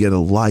trying to get a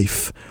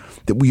life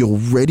that we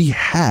already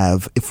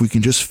have if we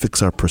can just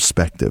fix our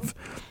perspective.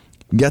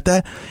 Get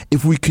that?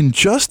 If we can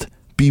just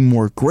be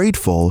more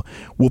grateful,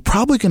 we're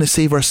probably going to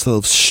save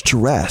ourselves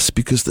stress,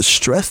 because the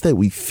stress that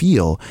we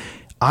feel,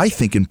 I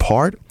think in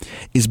part,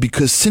 is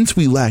because since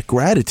we lack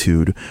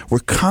gratitude, we're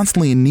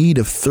constantly in need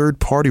of third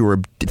party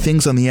or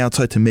things on the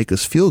outside to make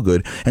us feel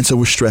good, and so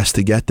we're stressed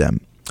to get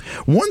them.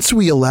 Once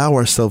we allow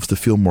ourselves to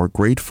feel more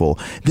grateful,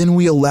 then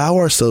we allow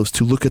ourselves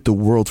to look at the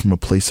world from a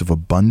place of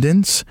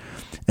abundance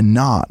and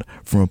not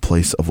from a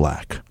place of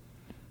lack.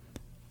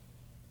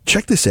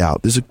 Check this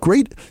out.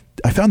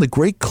 I found a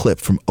great clip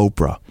from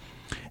Oprah,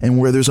 and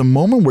where there's a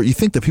moment where you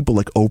think that people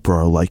like Oprah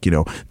are like,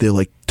 they're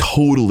like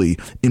totally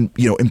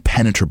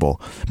impenetrable.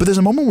 But there's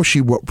a moment where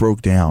she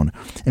broke down,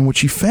 and what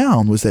she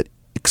found was that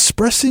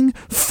expressing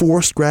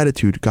forced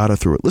gratitude got her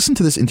through it. Listen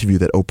to this interview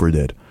that Oprah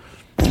did.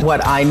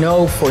 What I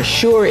know for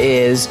sure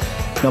is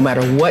no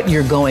matter what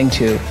you're going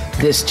to,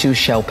 this too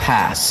shall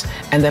pass.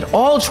 And that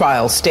all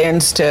trial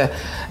stands to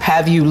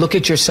have you look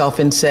at yourself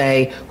and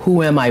say,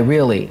 who am I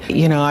really?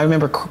 I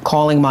remember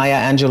calling Maya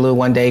Angelou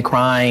one day,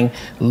 crying,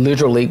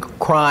 literally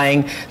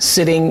crying,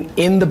 sitting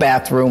in the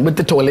bathroom with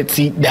the toilet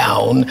seat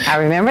down. I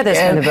remember this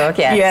in the book,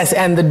 yes. Yes,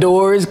 and the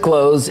door is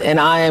closed, and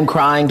I am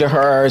crying to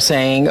her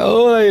saying,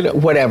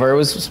 whatever. It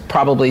was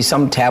probably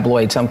some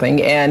tabloid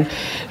something. And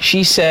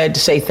she said,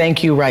 say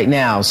thank you right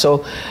now.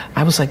 So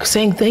I was like,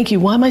 saying thank you?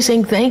 Why am I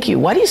saying thank you?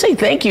 Why do you say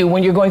thank you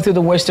when you're going through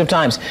the worst of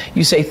times?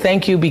 You say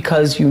thank you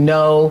because you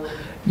know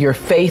your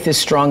faith is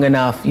strong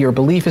enough, your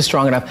belief is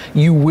strong enough,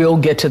 you will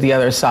get to the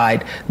other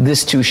side.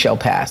 This too shall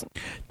pass.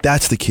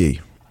 That's the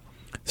key.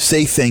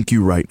 Say thank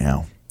you right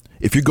now.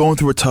 If you're going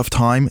through a tough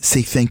time,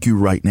 say thank you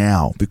right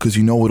now, because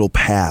you know it'll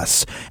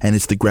pass, and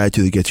it's the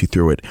gratitude that gets you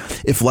through it.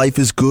 If life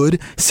is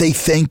good, say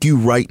thank you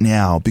right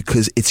now,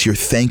 because it's your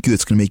thank you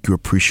that's going to make you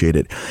appreciate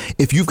it.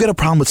 If you've got a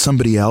problem with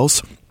somebody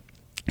else,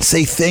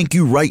 say thank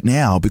you right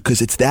now,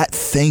 because it's that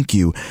thank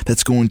you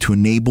that's going to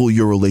enable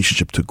your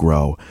relationship to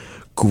grow.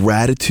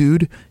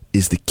 Gratitude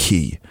is the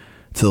key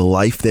to the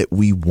life that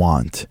we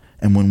want.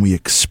 And when we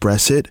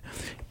express it,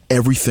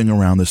 everything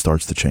around us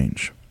starts to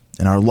change.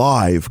 And our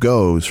life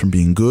goes from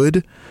being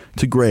good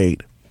to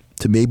great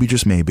to maybe,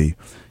 just maybe,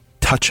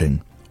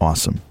 touching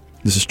awesome.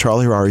 This is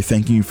Charlie Harary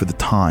thanking you for the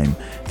time,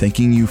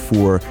 thanking you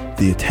for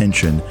the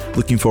attention.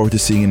 Looking forward to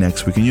seeing you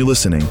next week. And you're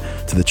listening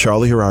to The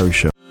Charlie Harary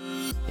Show.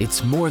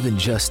 It's more than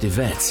just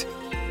events.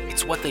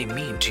 It's what they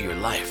mean to your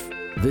life.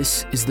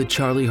 This is The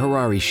Charlie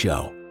Harary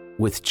Show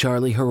with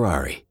Charlie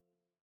Harary.